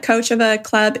the head coach of a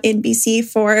club in BC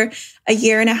for a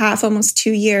year and a half, almost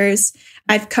 2 years.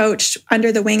 I've coached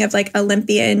under the wing of like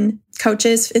Olympian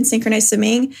coaches in synchronized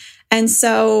swimming. And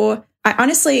so I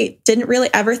honestly didn't really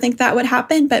ever think that would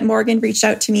happen, but Morgan reached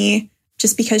out to me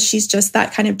just because she's just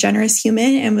that kind of generous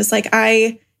human and was like,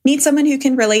 I need someone who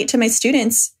can relate to my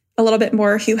students a little bit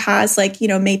more, who has like, you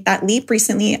know, made that leap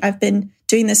recently. I've been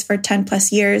doing this for 10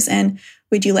 plus years, and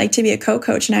would you like to be a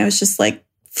co-coach? And I was just like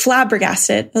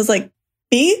flabbergasted. I was like,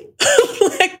 me?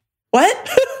 Like, what?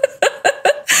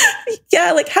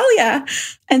 Yeah, like, hell yeah.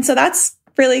 And so that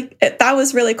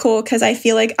was really cool, because I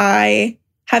feel like I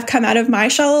have come out of my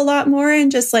shell a lot more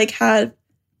and just like have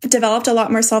developed a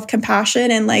lot more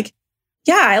self-compassion and like,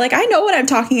 yeah, like I know what I'm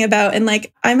talking about, and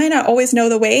like I might not always know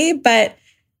the way, but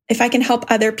if I can help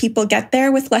other people get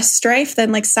there with less strife,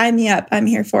 then like sign me up. I'm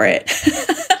here for it.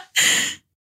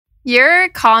 Your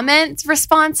comment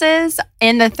responses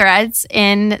in the threads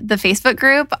in the Facebook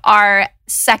group are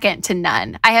second to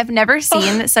none. I have never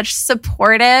seen such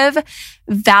supportive,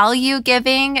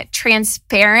 value-giving,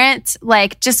 transparent,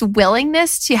 like just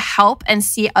willingness to help and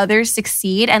see others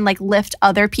succeed and like lift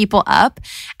other people up.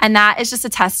 And that is just a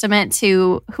testament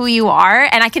to who you are.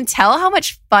 And I can tell how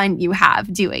much fun you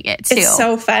have doing it too. It's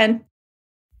so fun.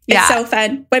 Yeah. It's so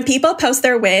fun. When people post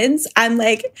their wins, I'm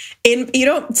like, you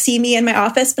don't see me in my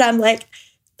office, but I'm like,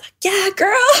 yeah,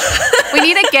 girl. We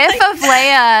need a gif of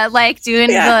Lea like doing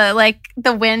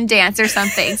the win dance or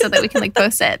something so that we can like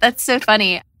post it. That's so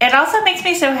funny. It also makes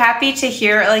me so happy to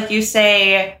hear like you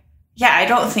say yeah, I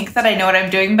don't think that I know what I'm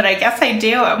doing, but I guess I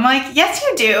do. I'm like, yes,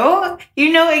 you do.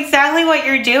 You know exactly what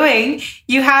you're doing.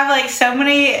 You have like so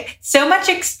much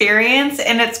experience,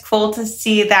 and it's cool to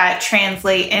see that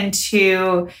translate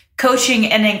into coaching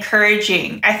and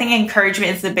encouraging. I think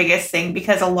encouragement is the biggest thing,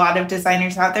 because a lot of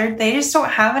designers out there, they just don't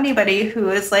have anybody who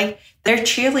is like their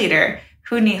cheerleader,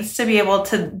 who needs to be able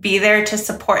to be there to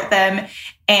support them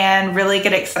and really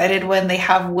get excited when they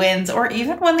have wins, or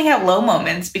even when they have low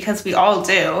moments, because we all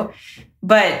do.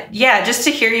 But yeah, just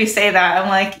to hear you say that, I'm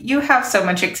like, you have so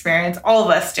much experience. All of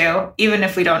us do, even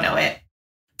if we don't know it.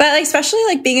 But like, especially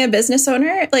like being a business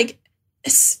owner, like,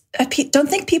 don't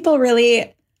think people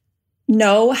really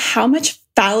know how much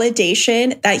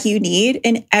validation that you need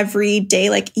in every day.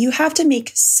 Like, you have to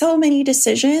make so many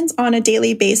decisions on a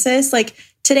daily basis. Like,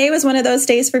 today was one of those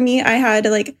days for me. I had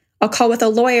like a call with a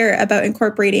lawyer about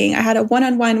incorporating. I had a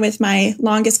one-on-one with my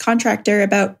longest contractor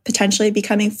about potentially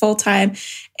becoming full-time.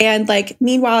 And like,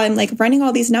 meanwhile, I'm like running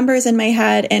all these numbers in my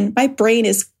head, and my brain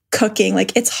is cooking.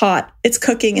 Like, it's hot. It's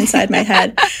cooking inside my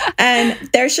head. And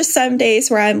there's just some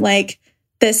days where I'm like,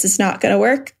 this is not going to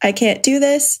work. I can't do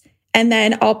this. And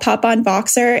then I'll pop on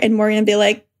Voxer and Morgan will be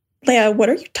like, Lea, what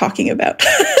are you talking about?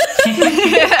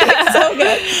 It's so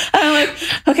good. I'm like,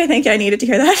 okay, thank you. I needed to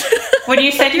hear that. When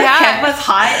you said your head was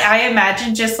hot, I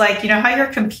imagine just like, you know how your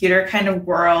computer kind of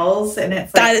whirls and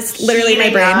it's like, that is literally my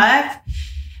brain.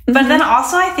 But then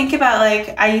also I think about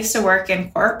like, I used to work in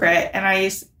corporate, and I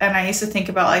used to think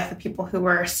about like the people who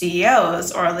were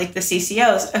CEOs or like the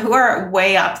CCOs who are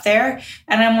way up there.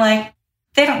 And I'm like,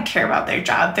 they don't care about their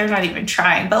job. They're not even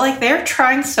trying, but like they're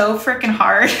trying so freaking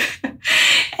hard.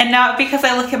 And now, because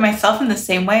I look at myself in the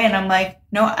same way, and I'm like,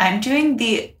 no, I'm doing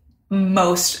the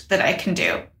most that I can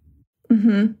do.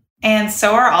 Mm-hmm. And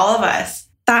so are all of us.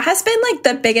 That has been like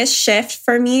the biggest shift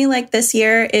for me. Like this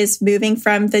year is moving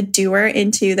from the doer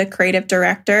into the creative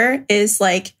director, is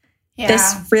like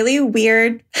this really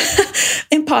weird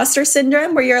imposter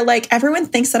syndrome where you're like, everyone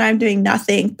thinks that I'm doing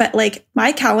nothing, but like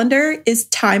my calendar is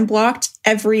time blocked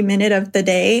every minute of the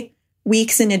day,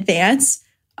 weeks in advance.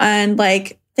 And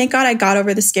like, thank God I got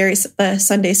over the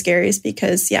Sunday scaries,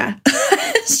 because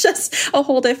it's just a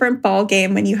whole different ball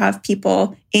game when you have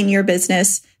people in your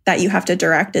business that you have to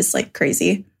direct. Is like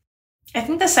crazy. I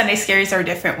think the Sunday scaries are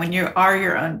different when you are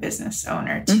your own business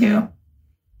owner too. Mm-hmm.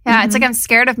 Yeah, it's like I'm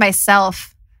scared of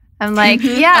myself. I'm like,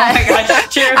 yeah. Oh my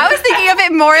gosh, true. I was thinking of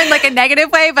it more in like a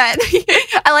negative way, but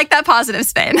I like that positive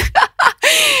spin.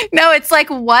 No, it's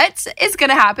like, what is going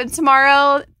to happen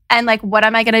tomorrow? And like, what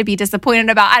am I going to be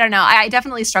disappointed about? I don't know. I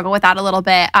definitely struggle with that a little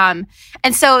bit. And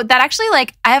so that actually,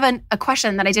 like, I have a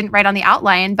question that I didn't write on the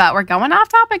outline, but we're going off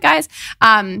topic, guys.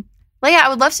 Lea, I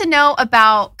would love to know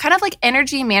about kind of like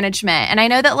energy management. And I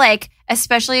know that like,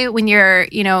 especially when you're,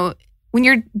 when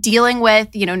you're dealing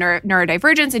with,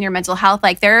 neurodivergence and your mental health,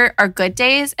 like there are good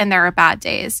days and there are bad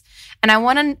days. And I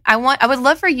would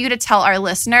love for you to tell our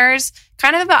listeners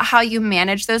kind of about how you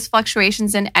manage those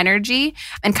fluctuations in energy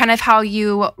and kind of how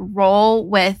you roll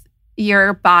with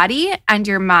your body and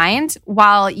your mind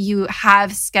while you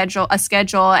have a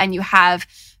schedule and you have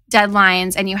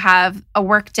deadlines and you have a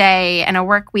work day and a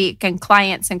work week and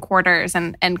clients and quarters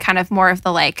and kind of more of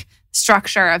the like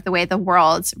structure of the way the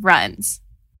world runs.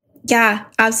 Yeah,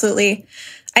 absolutely.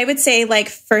 I would say like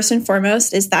first and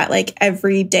foremost is that like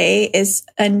every day is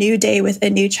a new day with a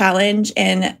new challenge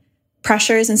and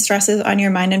pressures and stresses on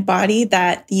your mind and body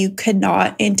that you could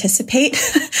not anticipate.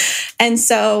 And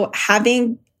so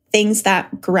having things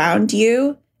that ground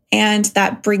you and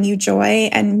that bring you joy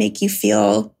and make you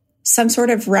feel some sort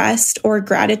of rest or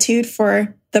gratitude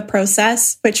for the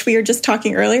process, which we were just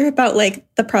talking earlier about, like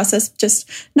the process just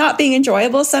not being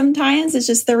enjoyable sometimes, is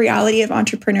just the reality of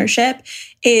entrepreneurship,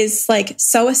 is like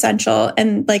so essential.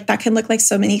 And like that can look like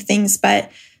so many things.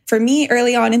 But for me,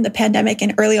 early on in the pandemic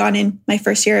and early on in my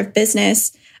first year of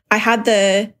business, I had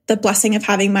the blessing of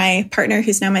having my partner,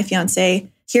 who's now my fiance,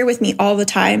 here with me all the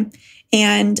time.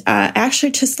 And I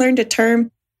actually just learned a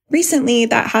term recently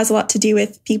that has a lot to do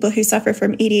with people who suffer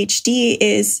from ADHD,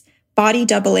 is body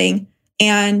doubling.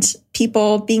 And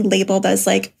people being labeled as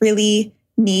like really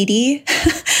needy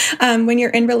when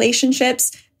you're in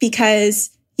relationships,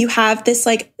 because you have this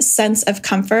like sense of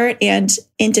comfort and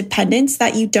independence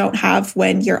that you don't have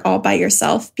when you're all by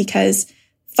yourself, because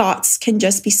thoughts can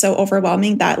just be so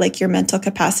overwhelming that like your mental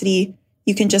capacity,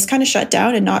 you can just kind of shut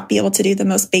down and not be able to do the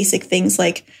most basic things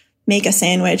like make a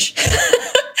sandwich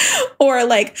or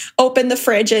like open the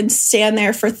fridge and stand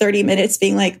there for 30 minutes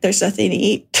being like, there's nothing to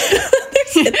eat.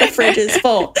 The fridge is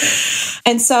full.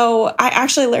 And so I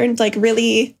actually learned like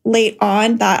really late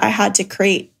on that I had to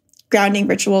create grounding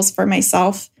rituals for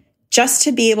myself just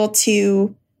to be able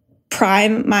to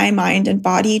prime my mind and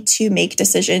body to make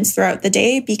decisions throughout the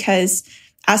day, because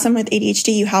as someone with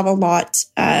ADHD, you have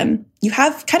you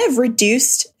have kind of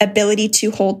reduced ability to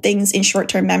hold things in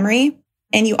short-term memory.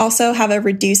 And you also have a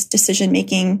reduced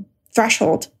decision-making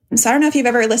threshold. So I don't know if you've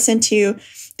ever listened to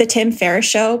the Tim Ferriss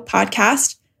Show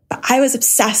podcast, but I was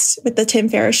obsessed with the Tim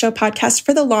Ferriss Show podcast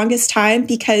for the longest time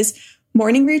because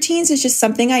morning routines is just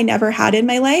something I never had in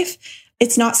my life.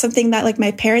 It's not something that like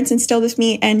my parents instilled with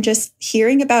me, and just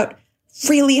hearing about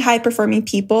really high performing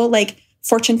people like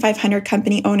Fortune 500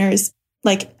 company owners,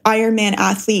 like Ironman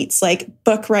athletes, like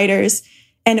book writers,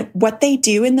 and what they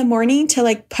do in the morning to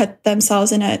like put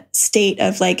themselves in a state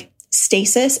of like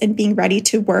stasis and being ready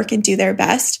to work and do their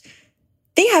best.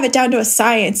 They have it down to a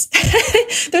science.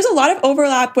 There's a lot of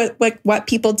overlap with like what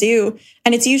people do.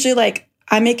 And it's usually like,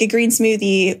 I make a green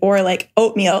smoothie or like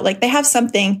oatmeal. Like they have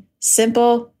something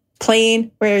simple,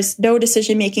 plain, where there's no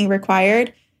decision making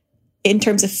required in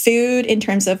terms of food, in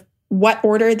terms of what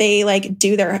order they like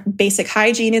do their basic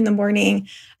hygiene in the morning.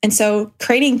 And so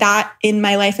creating that in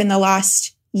my life in the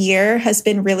last year has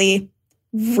been really,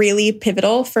 really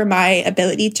pivotal for my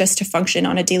ability just to function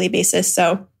on a daily basis.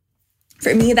 So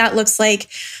for me, that looks like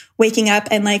waking up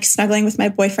and like snuggling with my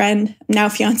boyfriend, now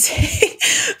fiance,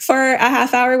 for a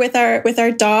half hour with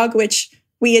our dog, which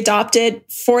we adopted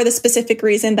for the specific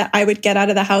reason that I would get out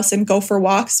of the house and go for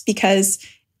walks, because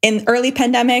in early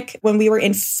pandemic, when we were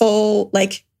in full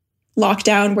like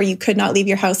lockdown where you could not leave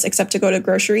your house except to go to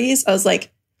groceries, I was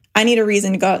like, I need a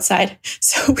reason to go outside.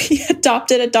 So we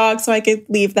adopted a dog so I could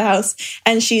leave the house,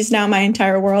 and she's now my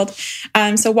entire world.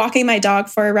 So walking my dog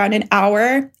for around an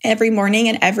hour every morning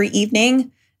and every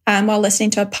evening while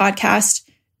listening to a podcast,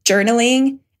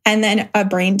 journaling, and then a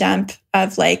brain dump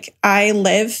of like, I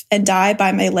live and die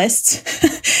by my lists.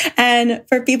 And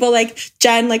for people like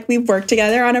Jen, like we've worked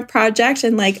together on a project,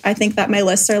 and like, I think that my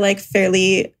lists are like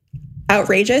fairly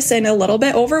outrageous and a little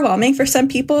bit overwhelming for some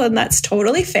people, and that's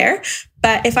totally fair.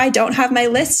 But if I don't have my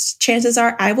list, chances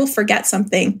are I will forget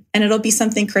something, and it'll be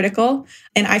something critical.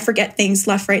 And I forget things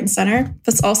left, right, and center.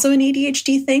 That's also an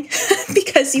ADHD thing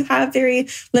because you have very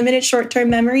limited short-term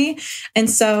memory. And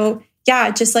so,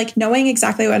 yeah, just like knowing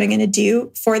exactly what I'm going to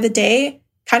do for the day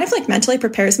kind of like mentally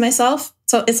prepares myself.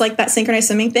 So it's like that synchronized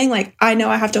swimming thing. Like I know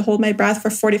I have to hold my breath for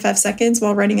 45 seconds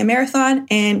while running a marathon,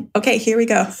 and okay, here we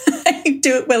go. I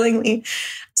do it willingly.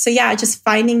 So yeah, just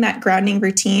finding that grounding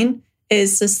routine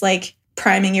is just like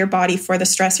priming your body for the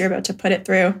stress you're about to put it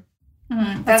through.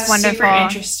 That's wonderful. Super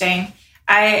interesting.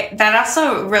 That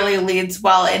also really leads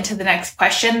well into the next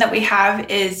question that we have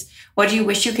is, what do you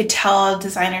wish you could tell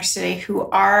designers today who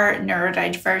are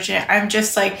neurodivergent? I'm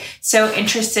just like so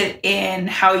interested in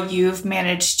how you've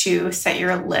managed to set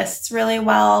your lists really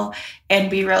well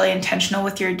and be really intentional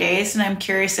with your days. And I'm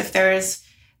curious if there's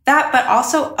that, but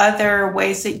also other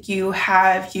ways that you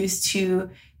have used to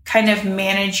kind of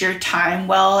manage your time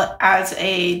well as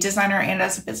a designer and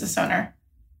as a business owner.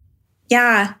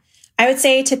 Yeah, I would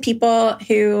say to people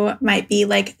who might be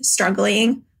like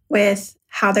struggling with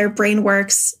how their brain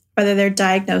works, whether they're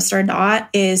diagnosed or not,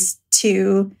 is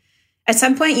to, at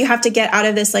some point, you have to get out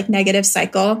of this like negative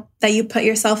cycle that you put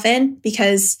yourself in,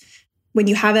 because when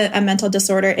you have a mental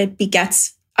disorder, it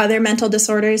begets other mental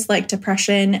disorders like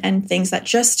depression and things that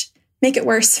just make it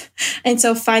worse. And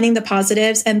so finding the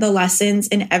positives and the lessons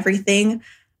in everything,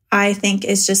 I think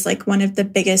is just like one of the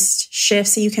biggest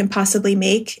shifts that you can possibly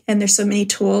make. And there's so many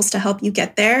tools to help you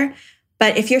get there.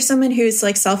 But if you're someone who's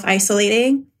like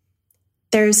self-isolating,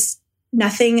 there's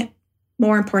nothing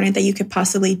more important that you could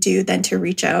possibly do than to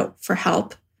reach out for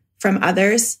help from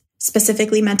others,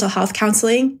 specifically mental health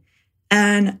counseling.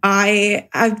 And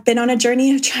I've been on a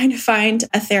journey of trying to find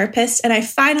a therapist, and I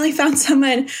finally found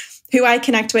someone who I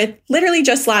connect with literally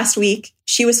just last week.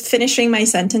 She was finishing my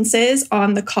sentences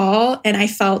on the call, and I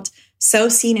felt so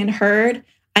seen and heard.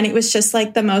 And it was just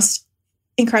like the most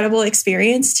incredible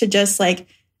experience to just like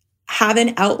have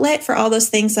an outlet for all those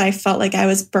things that I felt like I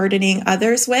was burdening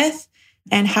others with,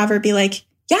 and have her be like,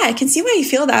 yeah, I can see why you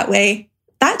feel that way.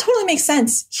 That totally makes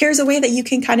sense. Here's a way that you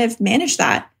can kind of manage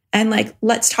that. And like,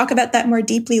 let's talk about that more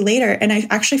deeply later. And I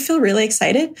actually feel really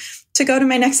excited to go to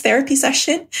my next therapy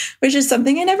session, which is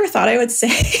something I never thought I would say,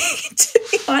 to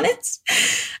be honest.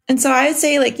 And so I would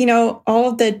say, like, you know, all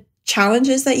of the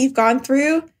challenges that you've gone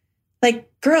through, like,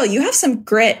 girl, you have some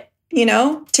grit, you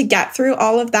know, to get through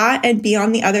all of that and be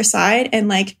on the other side and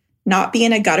like not be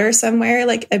in a gutter somewhere,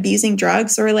 like abusing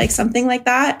drugs or like something like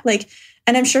that. Like,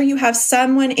 and I'm sure you have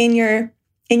someone in your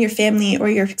family or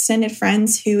your extended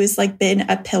friends who has like been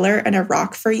a pillar and a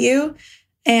rock for you,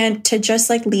 and to just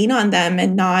like lean on them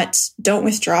and don't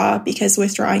withdraw, because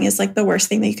withdrawing is like the worst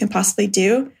thing that you can possibly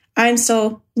do. I'm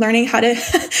still learning how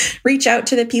to reach out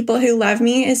to the people who love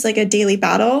me is like a daily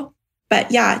battle.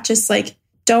 But yeah, just like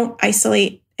don't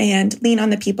isolate and lean on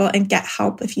the people and get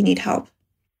help if you need help.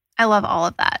 I love all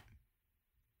of that.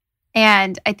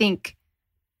 And I think,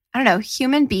 I don't know,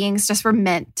 human beings just were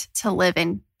meant to live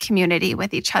in community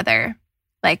with each other.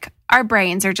 Like our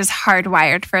brains are just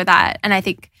hardwired for that. And I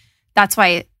think that's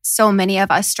why so many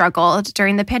of us struggled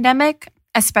during the pandemic,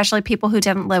 especially people who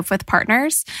didn't live with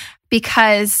partners,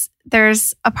 because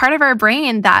there's a part of our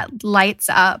brain that lights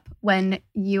up when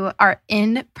you are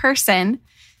in person,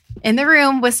 in the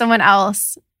room with someone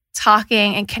else,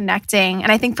 talking and connecting.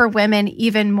 And I think for women,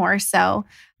 even more so,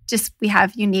 just we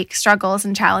have unique struggles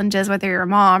and challenges, whether you're a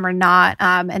mom or not.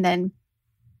 And then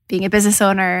being a business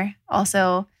owner,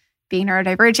 also being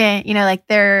neurodivergent, like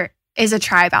there is a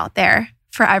tribe out there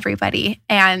for everybody.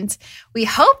 And we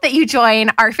hope that you join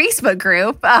our Facebook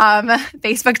group,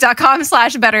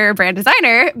 facebook.com/Better Brand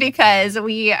Designer, because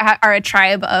we are a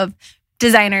tribe of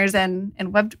designers and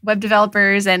web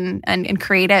developers and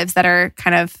creatives that are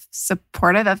kind of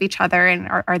supportive of each other and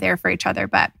are there for each other.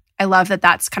 But I love that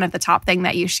that's kind of the top thing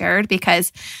that you shared,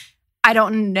 because I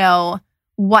don't know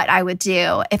what I would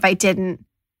do if I didn't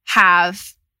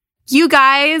have you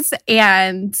guys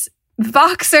and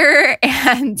Voxer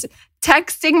and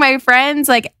texting my friends.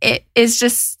 Like it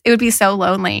would be so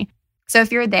lonely. So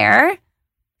if you're there,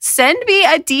 send me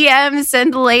a DM,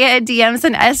 send Lea a DM,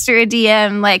 send Esther a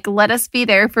DM. Like, let us be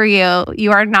there for you.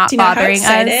 You are not bothering us. Do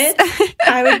you know how excited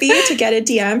I would be to get a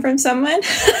DM from someone?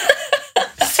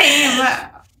 Same.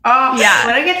 Oh, yeah.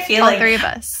 What a good feeling. All three of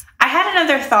us. I had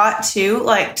another thought too,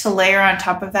 like to layer on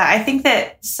top of that. I think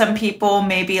that some people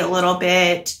may be a little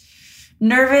bit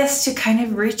nervous to kind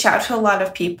of reach out to a lot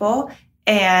of people.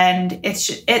 And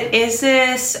it is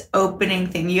this opening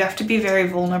thing. You have to be very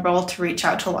vulnerable to reach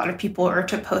out to a lot of people or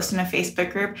to post in a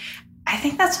Facebook group. I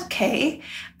think that's okay.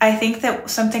 I think that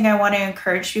something I want to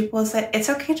encourage people is that it's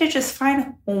okay to just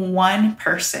find one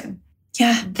person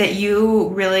that you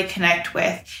really connect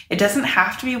with. It doesn't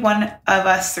have to be one of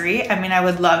us three. I mean, I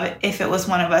would love it if it was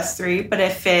one of us three, but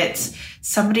if it's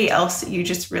somebody else that you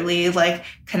just really like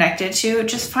connected to,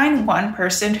 just find one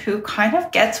person who kind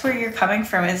of gets where you're coming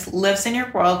from, lives in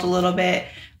your world a little bit,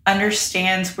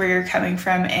 understands where you're coming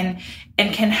from, and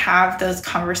can have those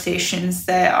conversations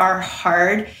that are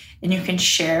hard and you can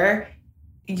share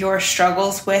your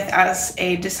struggles with as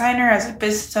a designer, as a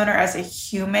business owner, as a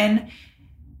human.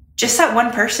 Just that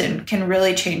one person can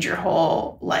really change your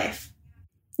whole life.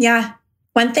 Yeah.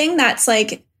 One thing that's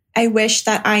like, I wish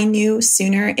that I knew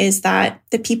sooner is that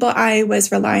the people I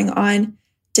was relying on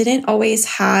didn't always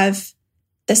have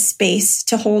the space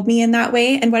to hold me in that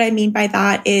way. And what I mean by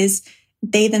that is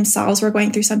they themselves were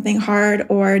going through something hard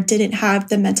or didn't have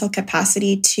the mental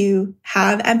capacity to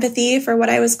have empathy for what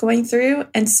I was going through.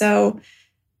 And so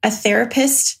a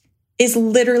therapist is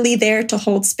literally there to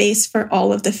hold space for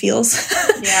all of the feels.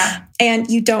 Yeah. And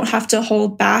you don't have to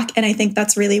hold back. And I think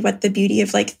that's really what the beauty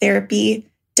of like therapy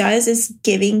does, is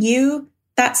giving you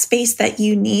that space that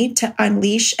you need to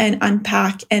unleash and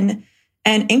unpack and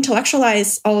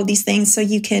intellectualize all of these things so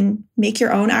you can make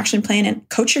your own action plan and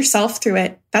coach yourself through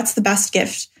it. That's the best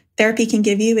gift therapy can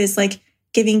give you, is like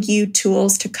giving you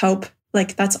tools to cope.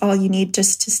 Like that's all you need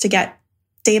just to get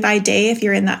day by day if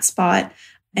you're in that spot.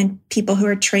 And people who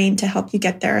are trained to help you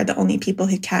get there are the only people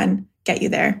who can get you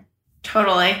there.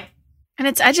 Totally. And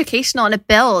it's educational and it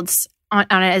builds on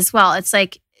it as well. It's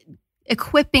like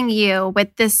equipping you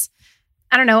with this,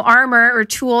 I don't know, armor or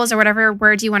tools or whatever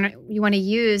word you want to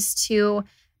use to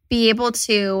be able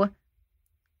to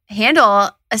handle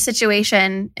a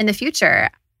situation in the future.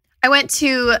 I went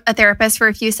to a therapist for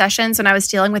a few sessions when I was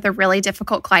dealing with a really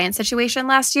difficult client situation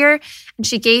last year, and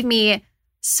she gave me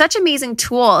such amazing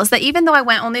tools that even though I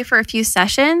went only for a few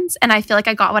sessions and I feel like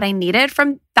I got what I needed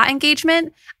from that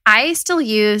engagement, I still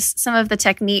use some of the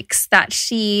techniques that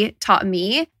she taught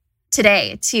me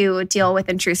today to deal with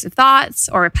intrusive thoughts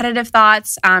or repetitive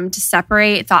thoughts, to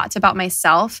separate thoughts about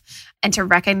myself and to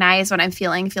recognize when I'm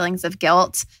feeling feelings of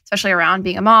guilt, especially around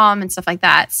being a mom and stuff like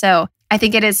that. So I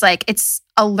think it is like, it's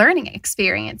a learning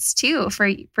experience too, for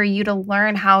you to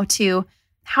learn how to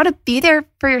be there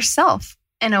for yourself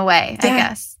in a way, I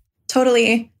guess.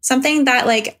 Totally. Something that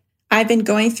like I've been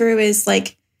going through is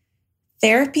like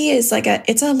therapy is like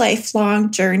it's a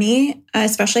lifelong journey,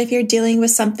 especially if you're dealing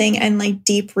with something and like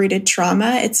deep rooted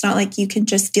trauma. It's not like you can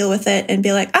just deal with it and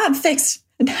be like, I'm fixed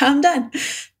and now I'm done,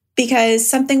 because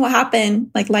something will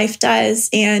happen, like life does,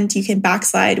 and you can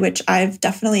backslide, which I've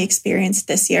definitely experienced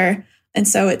this year. And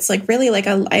so it's like really like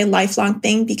a lifelong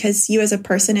thing, because you as a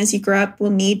person, as you grow up, will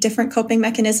need different coping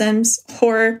mechanisms,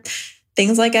 or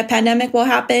things like a pandemic will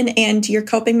happen and your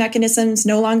coping mechanisms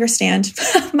no longer stand.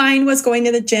 Mine was going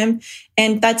to the gym,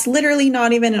 and that's literally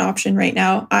not even an option right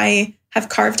now. I have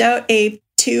carved out a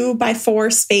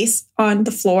 2x4 space on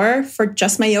the floor for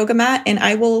just my yoga mat, and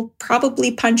I will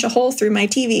probably punch a hole through my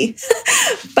TV,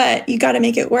 but you got to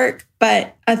make it work.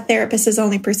 But a therapist is the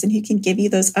only person who can give you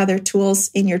those other tools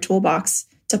in your toolbox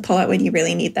to pull out when you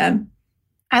really need them.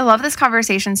 I love this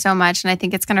conversation so much, and I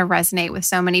think it's going to resonate with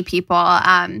so many people.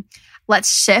 Let's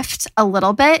shift a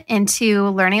little bit into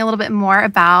learning a little bit more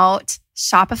about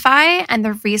Shopify and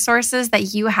the resources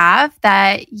that you have,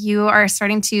 that you are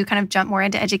starting to kind of jump more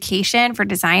into education for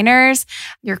designers,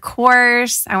 your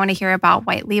course. I want to hear about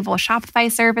white label Shopify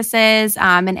services,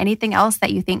 and anything else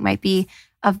that you think might be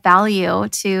of value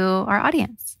to our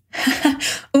audience.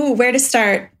 Ooh, where to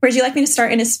start? Where'd you like me to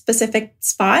start in a specific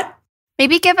spot?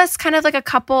 Maybe give us kind of like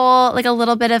a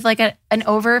little bit of like an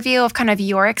overview of kind of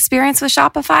your experience with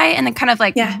Shopify, and then kind of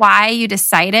like why you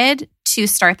decided to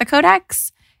start the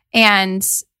Codex and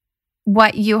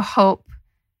what you hope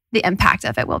the impact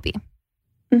of it will be.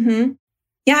 Mm-hmm.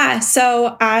 Yeah.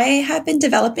 So I have been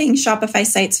developing Shopify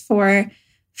sites for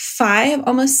 5,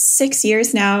 almost 6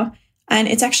 years now. And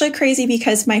it's actually crazy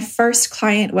because my first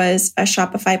client was a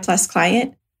Shopify Plus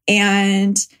client,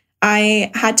 and I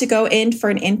had to go in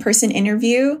for an in-person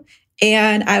interview,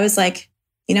 and I was like,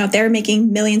 they're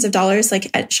making millions of dollars. Like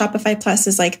Shopify Plus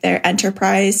is like their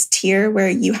enterprise tier where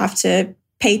you have to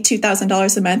pay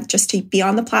 $2,000 a month just to be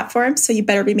on the platform. So you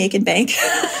better be making bank.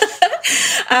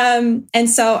 And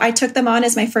so I took them on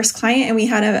as my first client, and we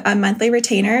had a monthly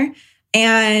retainer.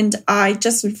 And I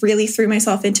just really threw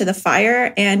myself into the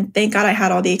fire. And thank God I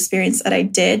had all the experience that I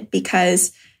did,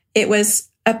 because it was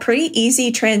a pretty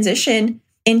easy transition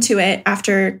into it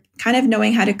after kind of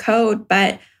knowing how to code.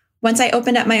 But once I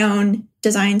opened up my own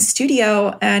design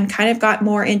studio and kind of got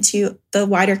more into the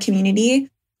wider community,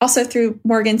 also through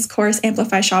Morgan's course,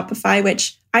 Amplify Shopify,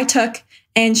 which I took,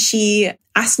 and she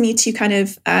asked me to kind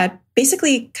of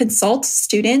basically consult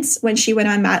students when she went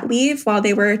on mat leave while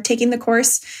they were taking the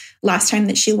course last time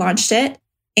that she launched it.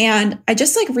 And I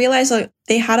just realized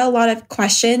they had a lot of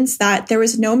questions that there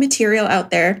was no material out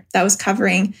there that was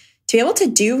covering to be able to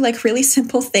do really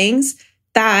simple things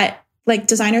that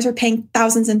designers were paying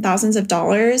thousands and thousands of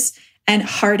dollars and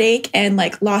heartache and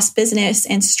lost business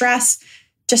and stress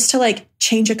just to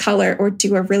change a color or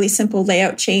do a really simple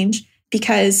layout change.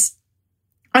 Because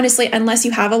honestly, unless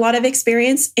you have a lot of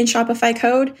experience in Shopify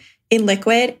code in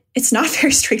Liquid, it's not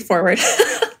very straightforward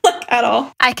at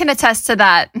all. I can attest to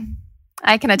that.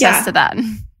 To that.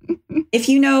 If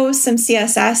you know some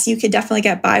CSS, you could definitely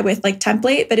get by with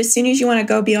template. But as soon as you want to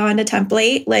go beyond a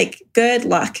template, good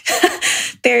luck.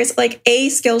 There's a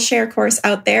Skillshare course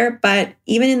out there. But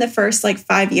even in the first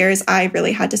 5 years, I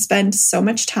really had to spend so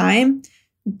much time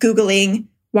Googling,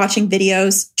 watching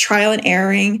videos, trial and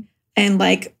erroring, and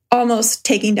almost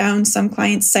taking down some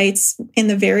clients' sites in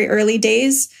the very early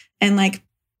days, and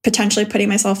potentially putting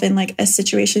myself in a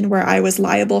situation where I was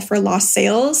liable for lost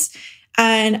sales.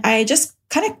 And I just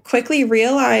kind of quickly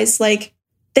realized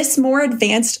this more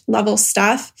advanced level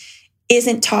stuff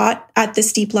isn't taught at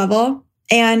this deep level.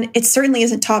 And it certainly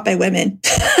isn't taught by women.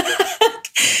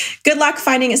 Good luck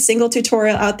finding a single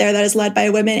tutorial out there that is led by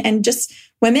women, and just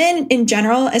women in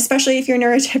general, especially if you're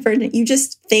neurodivergent, you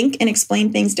just think and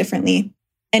explain things differently.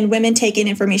 And women take in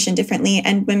information differently,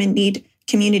 and women need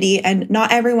community. And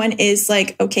not everyone is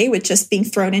okay with just being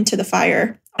thrown into the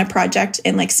fire on a project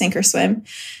and sink or swim.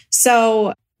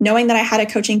 So knowing that I had a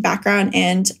coaching background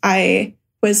and I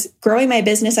was growing my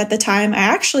business at the time, I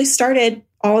actually started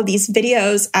all of these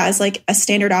videos as a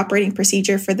standard operating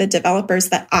procedure for the developers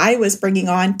that I was bringing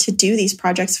on to do these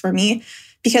projects for me,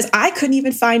 because I couldn't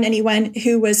even find anyone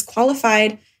who was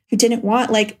qualified, who didn't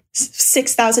want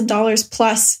 $6,000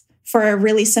 plus for a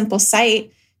really simple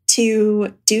site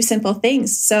to do simple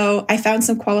things. So I found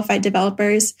some qualified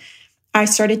developers. I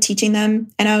started teaching them,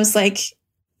 and I was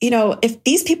if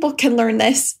these people can learn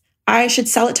this, I should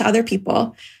sell it to other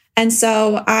people. And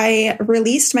so I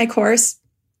released my course.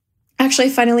 Actually,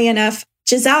 funnily enough,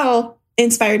 Giselle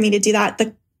inspired me to do that.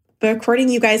 The recording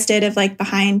you guys did of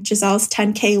behind Giselle's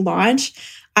 10K launch,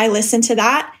 I listened to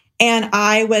that, and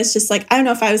I was just I don't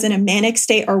know if I was in a manic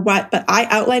state or what, but I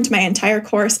outlined my entire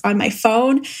course on my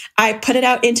phone. I put it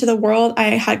out into the world. I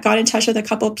had got in touch with a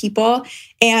couple of people,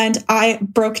 and I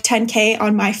broke 10K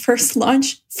on my first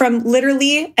launch from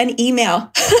literally an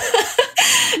email.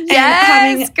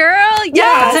 Yes, girl.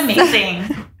 Yes. That's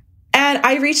amazing. And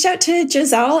I reached out to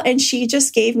Giselle, and she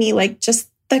just gave me just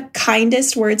the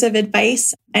kindest words of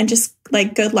advice and just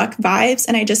good luck vibes.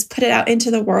 And I just put it out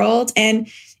into the world, and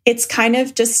it's kind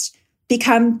of just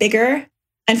become bigger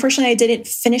Unfortunately, I didn't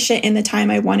finish it in the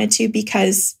time I wanted to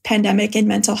because pandemic and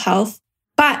mental health.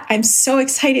 But I'm so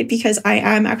excited because I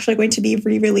am actually going to be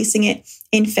re-releasing it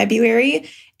in February,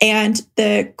 and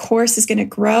the course is going to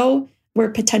grow.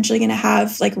 We're potentially going to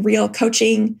have like real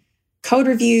coaching, code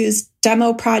reviews,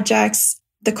 demo projects,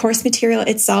 the course material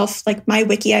itself, like my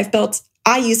wiki I've built.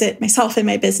 I use it myself in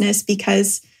my business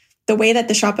because the way that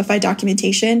the Shopify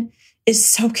documentation is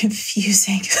so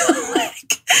confusing.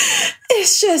 Like,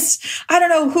 it's just, I don't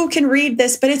know who can read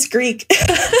this, but it's Greek.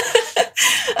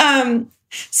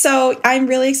 So I'm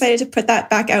really excited to put that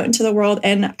back out into the world.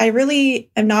 And I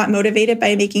really am not motivated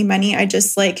by making money.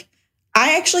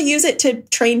 I actually use it to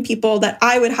train people that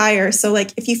I would hire. So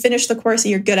like, if you finish the course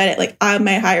and you're good at it, like I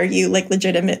might hire you like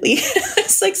legitimately.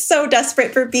 It's like so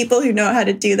desperate for people who know how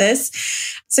to do this.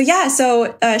 So yeah,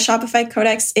 Shopify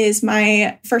Codex is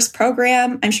my first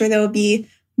program. I'm sure there will be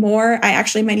more. I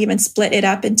actually might even split it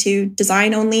up into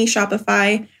design only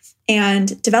Shopify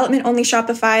and development only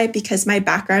Shopify, because my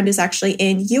background is actually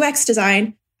in UX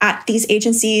design. At these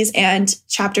agencies and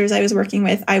chapters I was working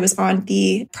with, I was on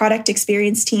the product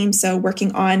experience team. So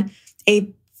working on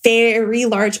a very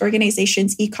large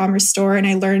organization's e-commerce store. And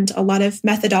I learned a lot of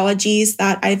methodologies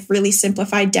that I've really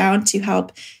simplified down to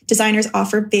help designers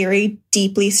offer very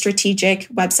deeply strategic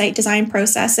website design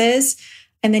processes.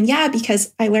 And then,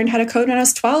 because I learned how to code when I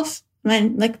was 12,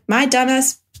 and like my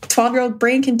dumbass 12-year-old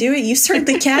brain can do it, you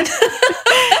certainly can.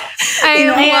 I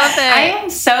love it. I am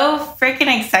so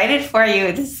freaking excited for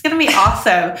you. This is going to be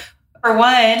awesome. For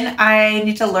one, I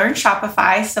need to learn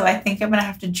Shopify, so I think I'm going to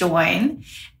have to join.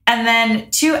 And then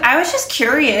two, I was just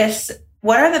curious,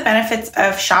 what are the benefits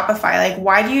of Shopify? Like,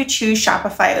 why do you choose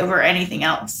Shopify over anything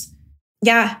else?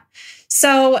 Yeah.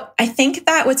 So I think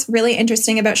that what's really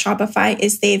interesting about Shopify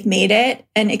is they've made it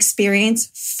an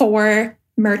experience for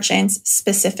merchants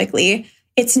specifically.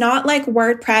 It's not like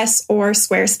WordPress or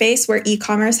Squarespace, where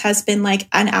e-commerce has been like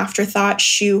an afterthought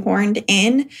shoehorned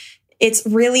in. It's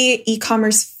really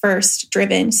e-commerce first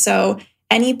driven. So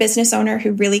any business owner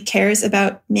who really cares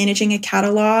about managing a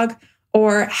catalog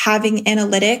or having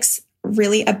analytics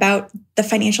really about the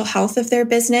financial health of their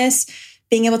business,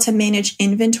 being able to manage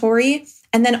inventory,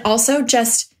 and then also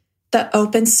just the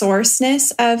open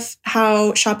sourceness of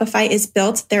how Shopify is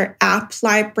built. Their app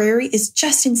library is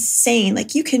just insane.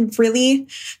 Like, you can really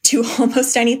do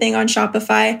almost anything on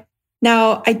Shopify.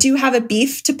 Now, I do have a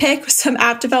beef to pick with some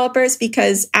app developers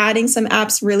because adding some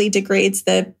apps really degrades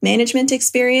the management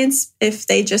experience if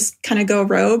they just kind of go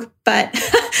rogue. But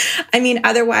I mean,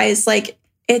 otherwise, like,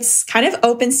 it's kind of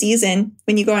open season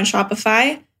when you go on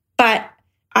Shopify. But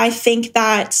I think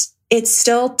that it's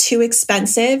still too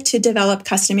expensive to develop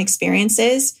custom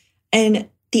experiences. And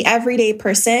the everyday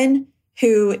person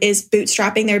who is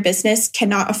bootstrapping their business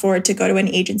cannot afford to go to an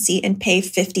agency and pay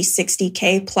 50,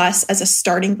 60K plus as a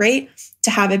starting rate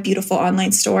to have a beautiful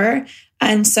online store.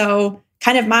 And so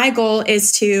kind of my goal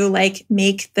is to like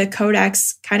make the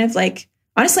Codex kind of like,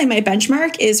 honestly, my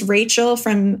benchmark is Rachel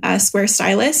from Square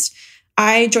Stylist.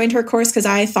 I joined her course because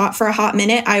I thought for a hot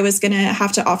minute I was going to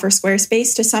have to offer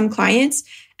Squarespace to some clients.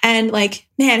 And like,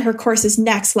 man, her course is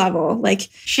next level. Like,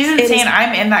 she's insane.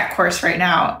 I'm in that course right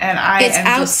now, and I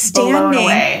am just blown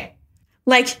away.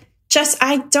 Like,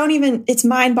 it's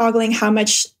mind-boggling how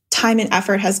much time and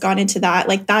effort has gone into that.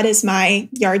 Like, that is my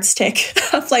yardstick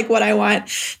of like what I want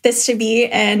this to be.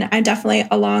 And I'm definitely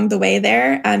along the way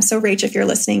there. So Rach, if you're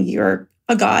listening, you're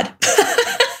a god.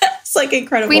 It's like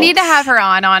incredible. We need to have her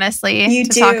on, honestly,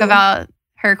 talk about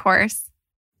her course.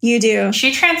 You do.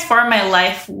 She transformed my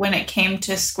life when it came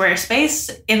to Squarespace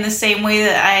in the same way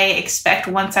that I expect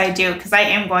once I do, because I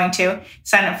am going to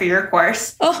sign up for your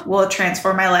course, will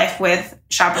transform my life with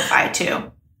Shopify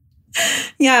too.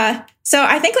 Yeah. So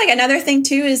I think like another thing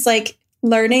too is like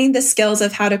learning the skills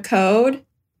of how to code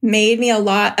made me a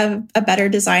lot of a better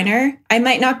designer. I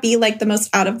might not be like the most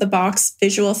out of the box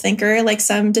visual thinker like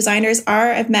some designers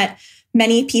are. I've met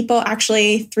many people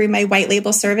actually through my white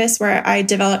label service where I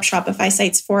develop Shopify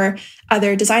sites for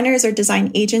other designers or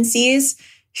design agencies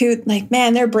who like,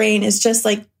 man, their brain is just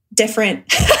like different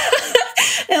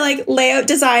and like layout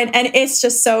design. And it's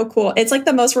just so cool. It's like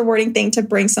the most rewarding thing to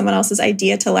bring someone else's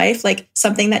idea to life, like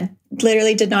something that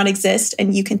literally did not exist.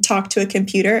 And you can talk to a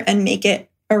computer and make it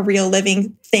a real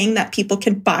living thing that people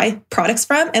can buy products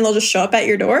from and they'll just show up at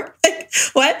your door. Like,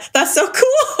 what? That's so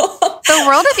cool. The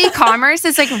world of e-commerce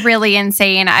is like really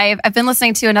insane. I've been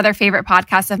listening to another favorite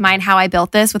podcast of mine, How I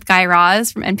Built This with Guy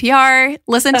Raz from NPR.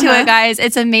 Listen to it, guys.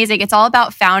 It's amazing. It's all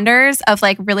about founders of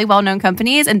like really well-known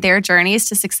companies and their journeys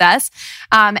to success.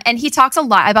 And he talks a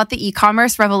lot about the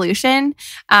e-commerce revolution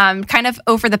kind of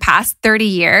over the past 30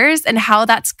 years and how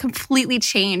that's completely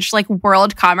changed like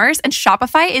world commerce. And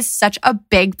Shopify is such a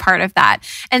big part of that.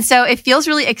 And so it feels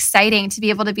really exciting to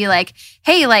be able to be like,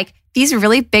 hey, like, these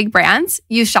really big brands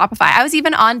use Shopify. I was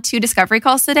even on 2 discovery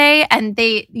calls today and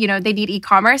they need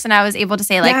e-commerce. And I was able to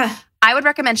say like, I would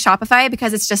recommend Shopify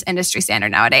because it's just industry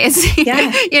standard nowadays.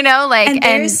 Yeah. And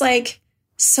there's like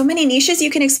so many niches you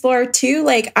can explore too.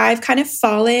 Like I've kind of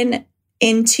fallen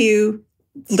into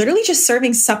literally just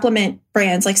serving supplement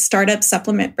brands, like startup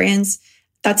supplement brands.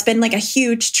 That's been like a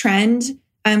huge trend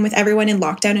with everyone in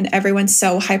lockdown and everyone's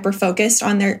so hyper-focused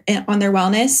on their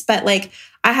wellness. But like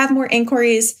I have more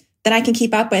inquiries that I can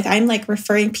keep up with. I'm like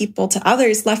referring people to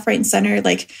others left, right, and center,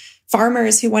 like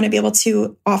farmers who want to be able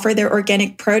to offer their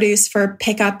organic produce for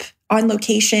pickup on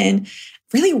location.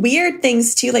 Really weird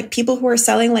things too, like people who are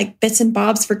selling like bits and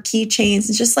bobs for keychains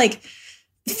and just like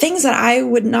things that I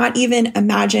would not even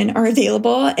imagine are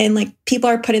available. And like people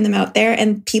are putting them out there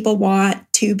and people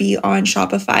want to be on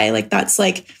Shopify. Like that's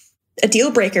like a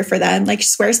deal breaker for them. Like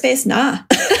Squarespace, nah.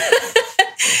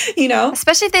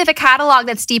 Especially if they have a catalog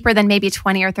that's deeper than maybe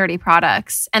 20 or 30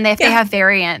 products. And if they have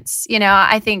variants,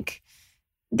 I think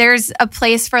there's a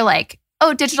place for like,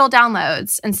 digital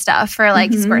downloads and stuff for like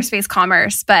Squarespace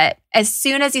commerce. But as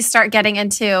soon as you start getting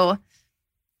into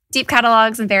deep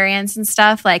catalogs and variants and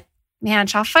stuff, like, man,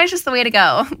 Shopify is just the way to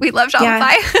go. We love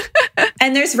Shopify. Yeah.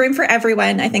 And there's room for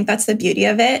everyone. I think that's the beauty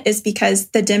of it, is because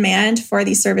the demand for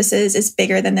these services is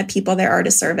bigger than the people there are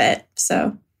to serve it.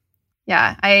 So,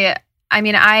 yeah, I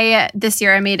this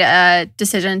year I made a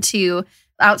decision to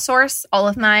outsource all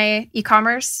of my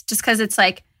e-commerce just because it's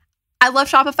like, I love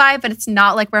Shopify, but it's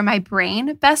not like where my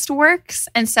brain best works.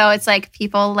 And so it's like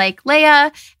people like Lea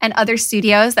and other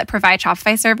studios that provide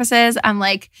Shopify services. I'm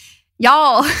like,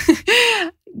 y'all,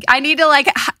 I need to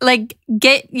like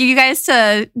get you guys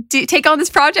to take on this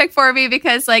project for me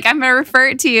because like I'm going to refer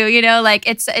it to you, like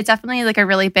it's definitely like a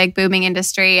really big booming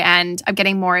industry and I'm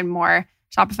getting more and more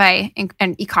Shopify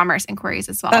and e-commerce inquiries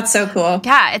as well. That's so cool.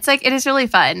 Yeah, it's like, it is really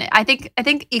fun. I think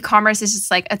e-commerce is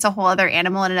just like, it's a whole other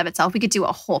animal in and of itself. We could do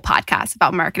a whole podcast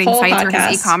about marketing sites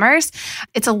versus e-commerce.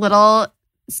 It's a little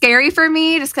scary for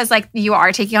me just because like you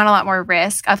are taking on a lot more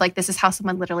risk of like, this is how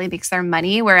someone literally makes their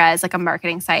money. Whereas like a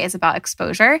marketing site is about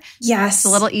exposure. Yes. It's a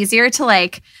little easier to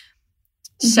like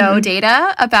show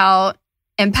data about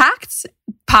impact,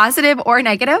 positive or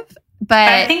negative. But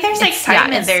I think there's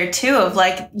excitement there too of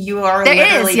like you are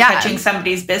literally touching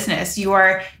somebody's business. You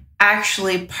are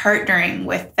actually partnering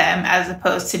with them as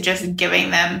opposed to just giving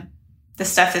them the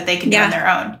stuff that they can do on their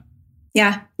own.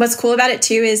 Yeah. What's cool about it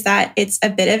too is that it's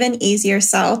a bit of an easier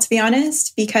sell, to be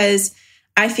honest, because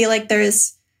I feel like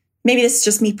there's, maybe this is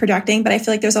just me projecting, but I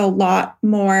feel like there's a lot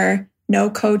more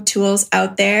no-code tools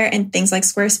out there and things like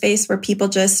Squarespace where people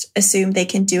just assume they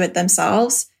can do it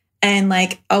themselves. And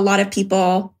like a lot of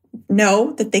people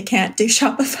know that they can't do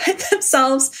Shopify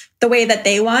themselves the way that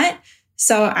they want.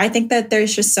 So I think that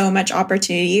there's just so much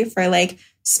opportunity for like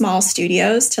small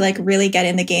studios to like really get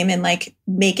in the game and like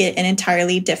make it an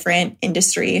entirely different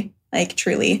industry, like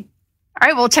truly. All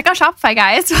right, well, check out Shopify,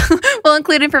 guys. We'll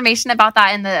include information about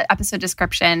that in the episode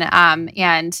description.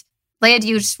 And Lea, do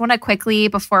you just want to quickly,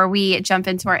 before we jump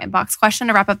into our inbox question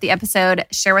to wrap up the episode,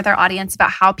 share with our audience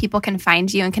about how people can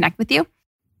find you and connect with you?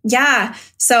 Yeah.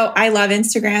 So I love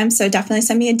Instagram. So definitely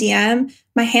send me a DM.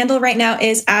 My handle right now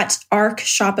is at Arc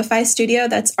Shopify Studio.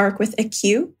 That's Arc with a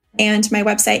Q. And my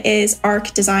website is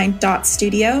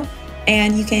arcdesign.studio.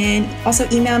 And you can also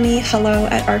email me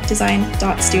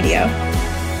hello@arcdesign.studio.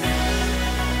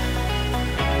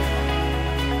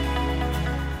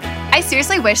 I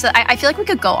seriously wish that I feel like we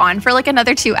could go on for like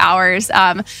another 2 hours.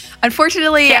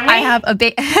 Unfortunately, I have a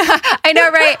big, I know,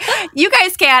 right? You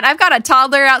guys can't. I've got a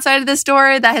toddler outside of this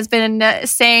door that has been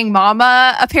saying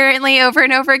mama apparently over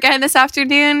and over again this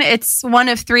afternoon. It's one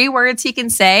of 3 words he can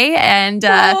say. And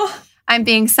I'm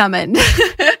being summoned.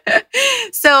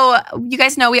 So you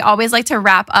guys know we always like to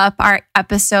wrap up our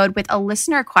episode with a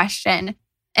listener question.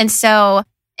 And so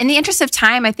in the interest of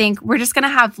time, I think we're just going to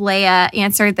have Lea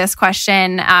answer this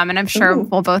question. And I'm sure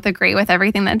we'll both agree with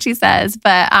everything that she says.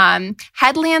 But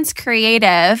Headlands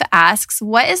Creative asks,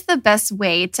 what is the best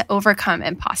way to overcome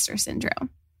imposter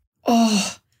syndrome?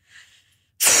 Oh,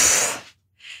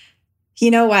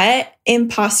 you know what?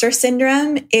 Imposter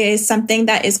syndrome is something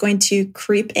that is going to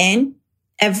creep in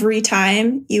every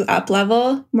time you up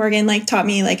level. Morgan taught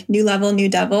me new level, new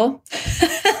devil.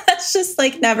 That's that's just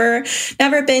like never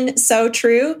been so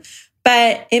true.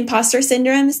 But imposter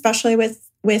syndrome, especially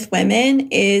with women,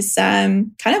 is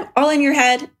kind of all in your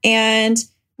head. And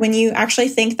when you actually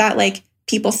think that like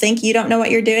people think you don't know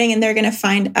what you're doing and they're going to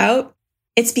find out,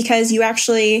 it's because you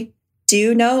actually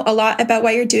do know a lot about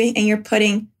what you're doing and you're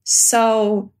putting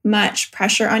so much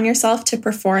pressure on yourself to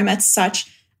perform at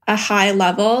such a high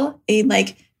level. You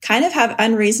like kind of have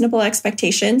unreasonable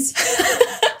expectations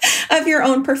of your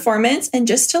own performance, and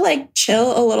just to like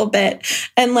chill a little bit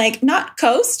and like not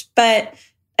coast, but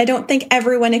I don't think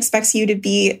everyone expects you to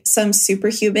be some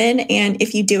superhuman. And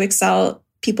if you do excel,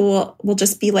 people will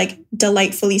just be like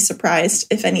delightfully surprised,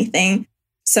 if anything.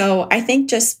 So I think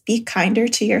just be kinder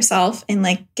to yourself and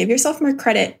like give yourself more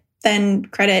credit than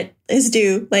credit is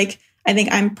due. Like, I think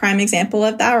I'm prime example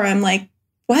of that, where I'm like,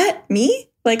 what, me?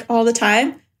 Like all the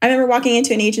time. I remember walking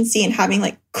into an agency and having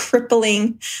like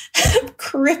crippling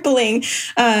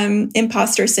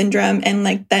imposter syndrome, and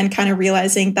like then kind of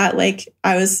realizing that like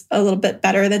I was a little bit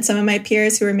better than some of my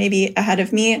peers who were maybe ahead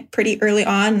of me pretty early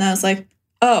on. And I was like,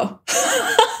 oh,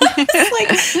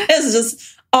 it's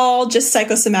just all just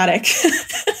psychosomatic.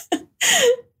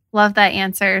 Love that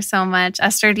answer so much.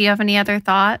 Esther, do you have any other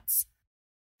thoughts?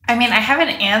 I mean, I have an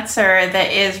answer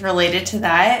that is related to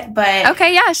that, but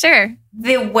okay, yeah, sure.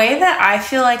 The way that I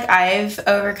feel like I've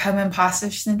overcome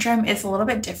imposter syndrome is a little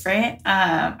bit different.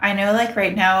 I know like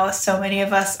right now, so many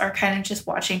of us are kind of just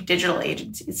watching digital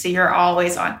agencies. So you're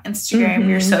always on Instagram,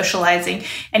 you're socializing,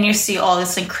 and you see all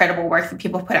this incredible work that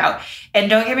people put out. And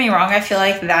don't get me wrong, I feel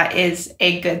like that is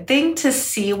a good thing to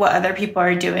see what other people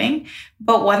are doing.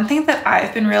 But one thing that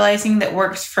I've been realizing that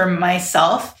works for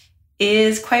myself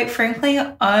is, quite frankly,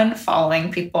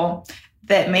 unfollowing people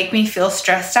that make me feel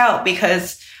stressed out,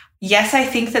 because yes, I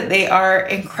think that they are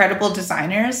incredible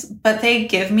designers, but they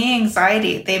give me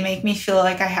anxiety. They make me feel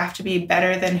like I have to be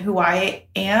better than who I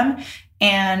am.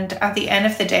 And at the end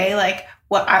of the day, like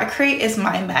what I create is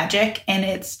my magic and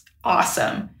it's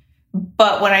awesome.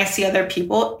 But when I see other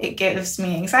people, it gives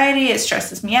me anxiety, it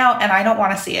stresses me out, and I don't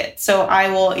want to see it. So I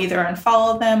will either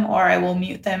unfollow them or I will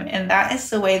mute them. And that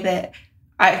is the way that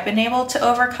I've been able to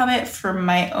overcome it for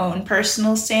my own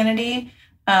personal sanity.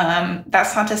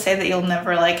 That's not to say that you'll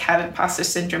never like have imposter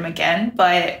syndrome again,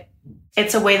 but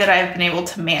it's a way that I've been able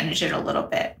to manage it a little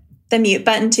bit. The mute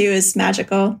button too is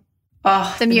magical.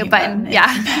 Oh, the mute button. Yeah.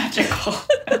 Magical.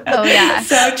 Oh yeah.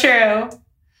 So true.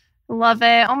 Love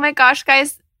it. Oh my gosh,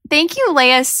 guys. Thank you,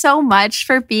 Lea, so much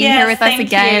for being here with us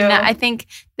again. You. I think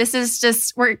this is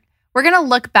just, we're going to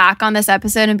look back on this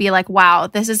episode and be like, wow,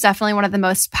 this is definitely one of the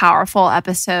most powerful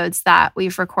episodes that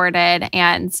we've recorded.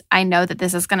 And I know that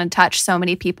this is going to touch so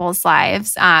many people's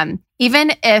lives.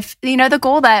 Even if, you know, the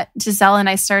goal that Giselle and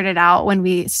I started out when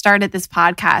we started this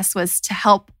podcast was to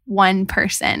help one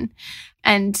person.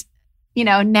 And, you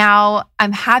know, now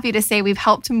I'm happy to say we've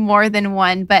helped more than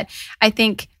one. But I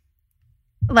think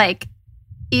like,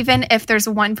 even if there's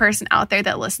one person out there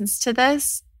that listens to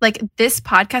this, like this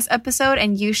podcast episode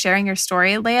and you sharing your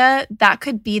story, Lea, that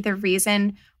could be the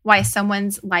reason why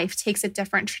someone's life takes a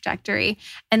different trajectory.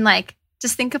 And like,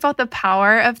 just think about the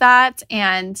power of that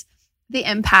and the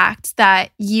impact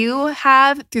that you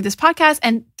have through this podcast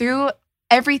and through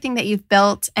everything that you've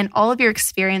built and all of your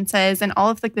experiences and all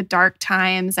of like the dark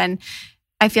times. And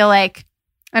I feel like,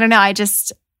 I don't know,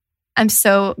 I'm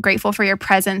so grateful for your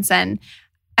presence, and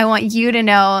I want you to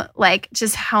know like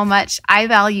just how much I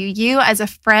value you as a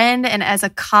friend and as a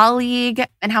colleague,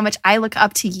 and how much I look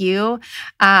up to you.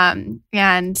 And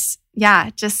yeah,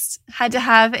 just had to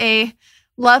have a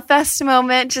love fest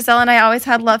moment. Giselle and I always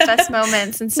had love fest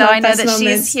moments. And so I know that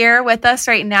she's here with us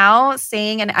right now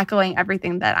saying and echoing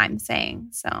everything that I'm saying.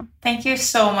 So thank you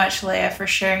so much, Lea, for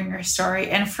sharing your story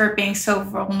and for being so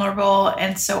vulnerable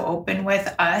and so open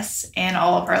with us and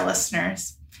all of our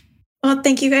listeners. Well,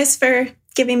 thank you guys for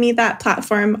giving me that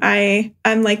platform.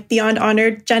 I'm like beyond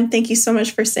honored. Jen, thank you so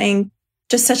much for saying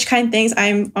just such kind things.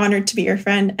 I'm honored to be your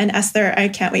friend. And Esther, I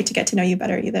can't wait to get to know you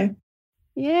better either.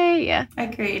 Yay.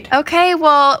 Agreed. Okay,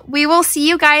 well, we will see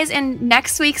you guys in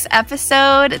next week's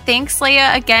episode. Thanks, Lea,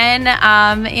 again.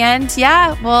 And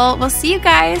yeah, we'll see you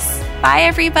guys. Bye,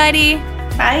 everybody.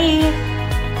 Bye.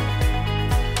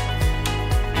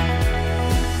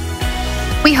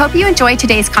 We hope you enjoyed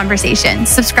today's conversation.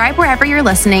 Subscribe wherever you're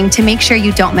listening to make sure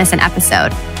you don't miss an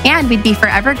episode. And we'd be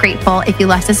forever grateful if you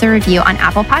left us a review on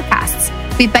Apple Podcasts.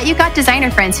 We bet you got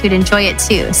designer friends who'd enjoy it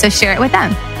too, so share it with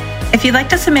them. If you'd like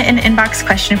to submit an inbox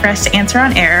question for us to answer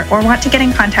on air or want to get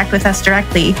in contact with us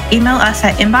directly, email us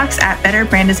at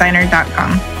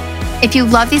inbox@betterbranddesigner.com. If you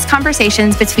love these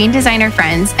conversations between designer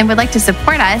friends and would like to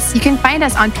support us, you can find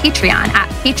us on Patreon at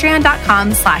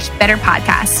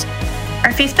patreon.com/betterpodcast.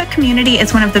 Our Facebook community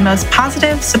is one of the most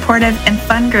positive, supportive, and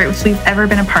fun groups we've ever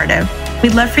been a part of.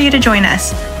 We'd love for you to join us.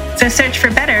 So search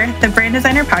for Better, the Brand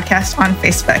Designer Podcast on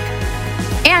Facebook.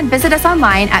 And visit us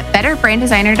online at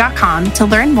betterbranddesigner.com to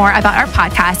learn more about our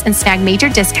podcast and snag major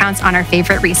discounts on our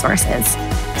favorite resources.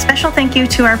 Special thank you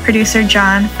to our producer,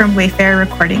 John from Wayfarer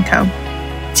Recording Co.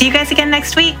 See you guys again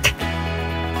next week.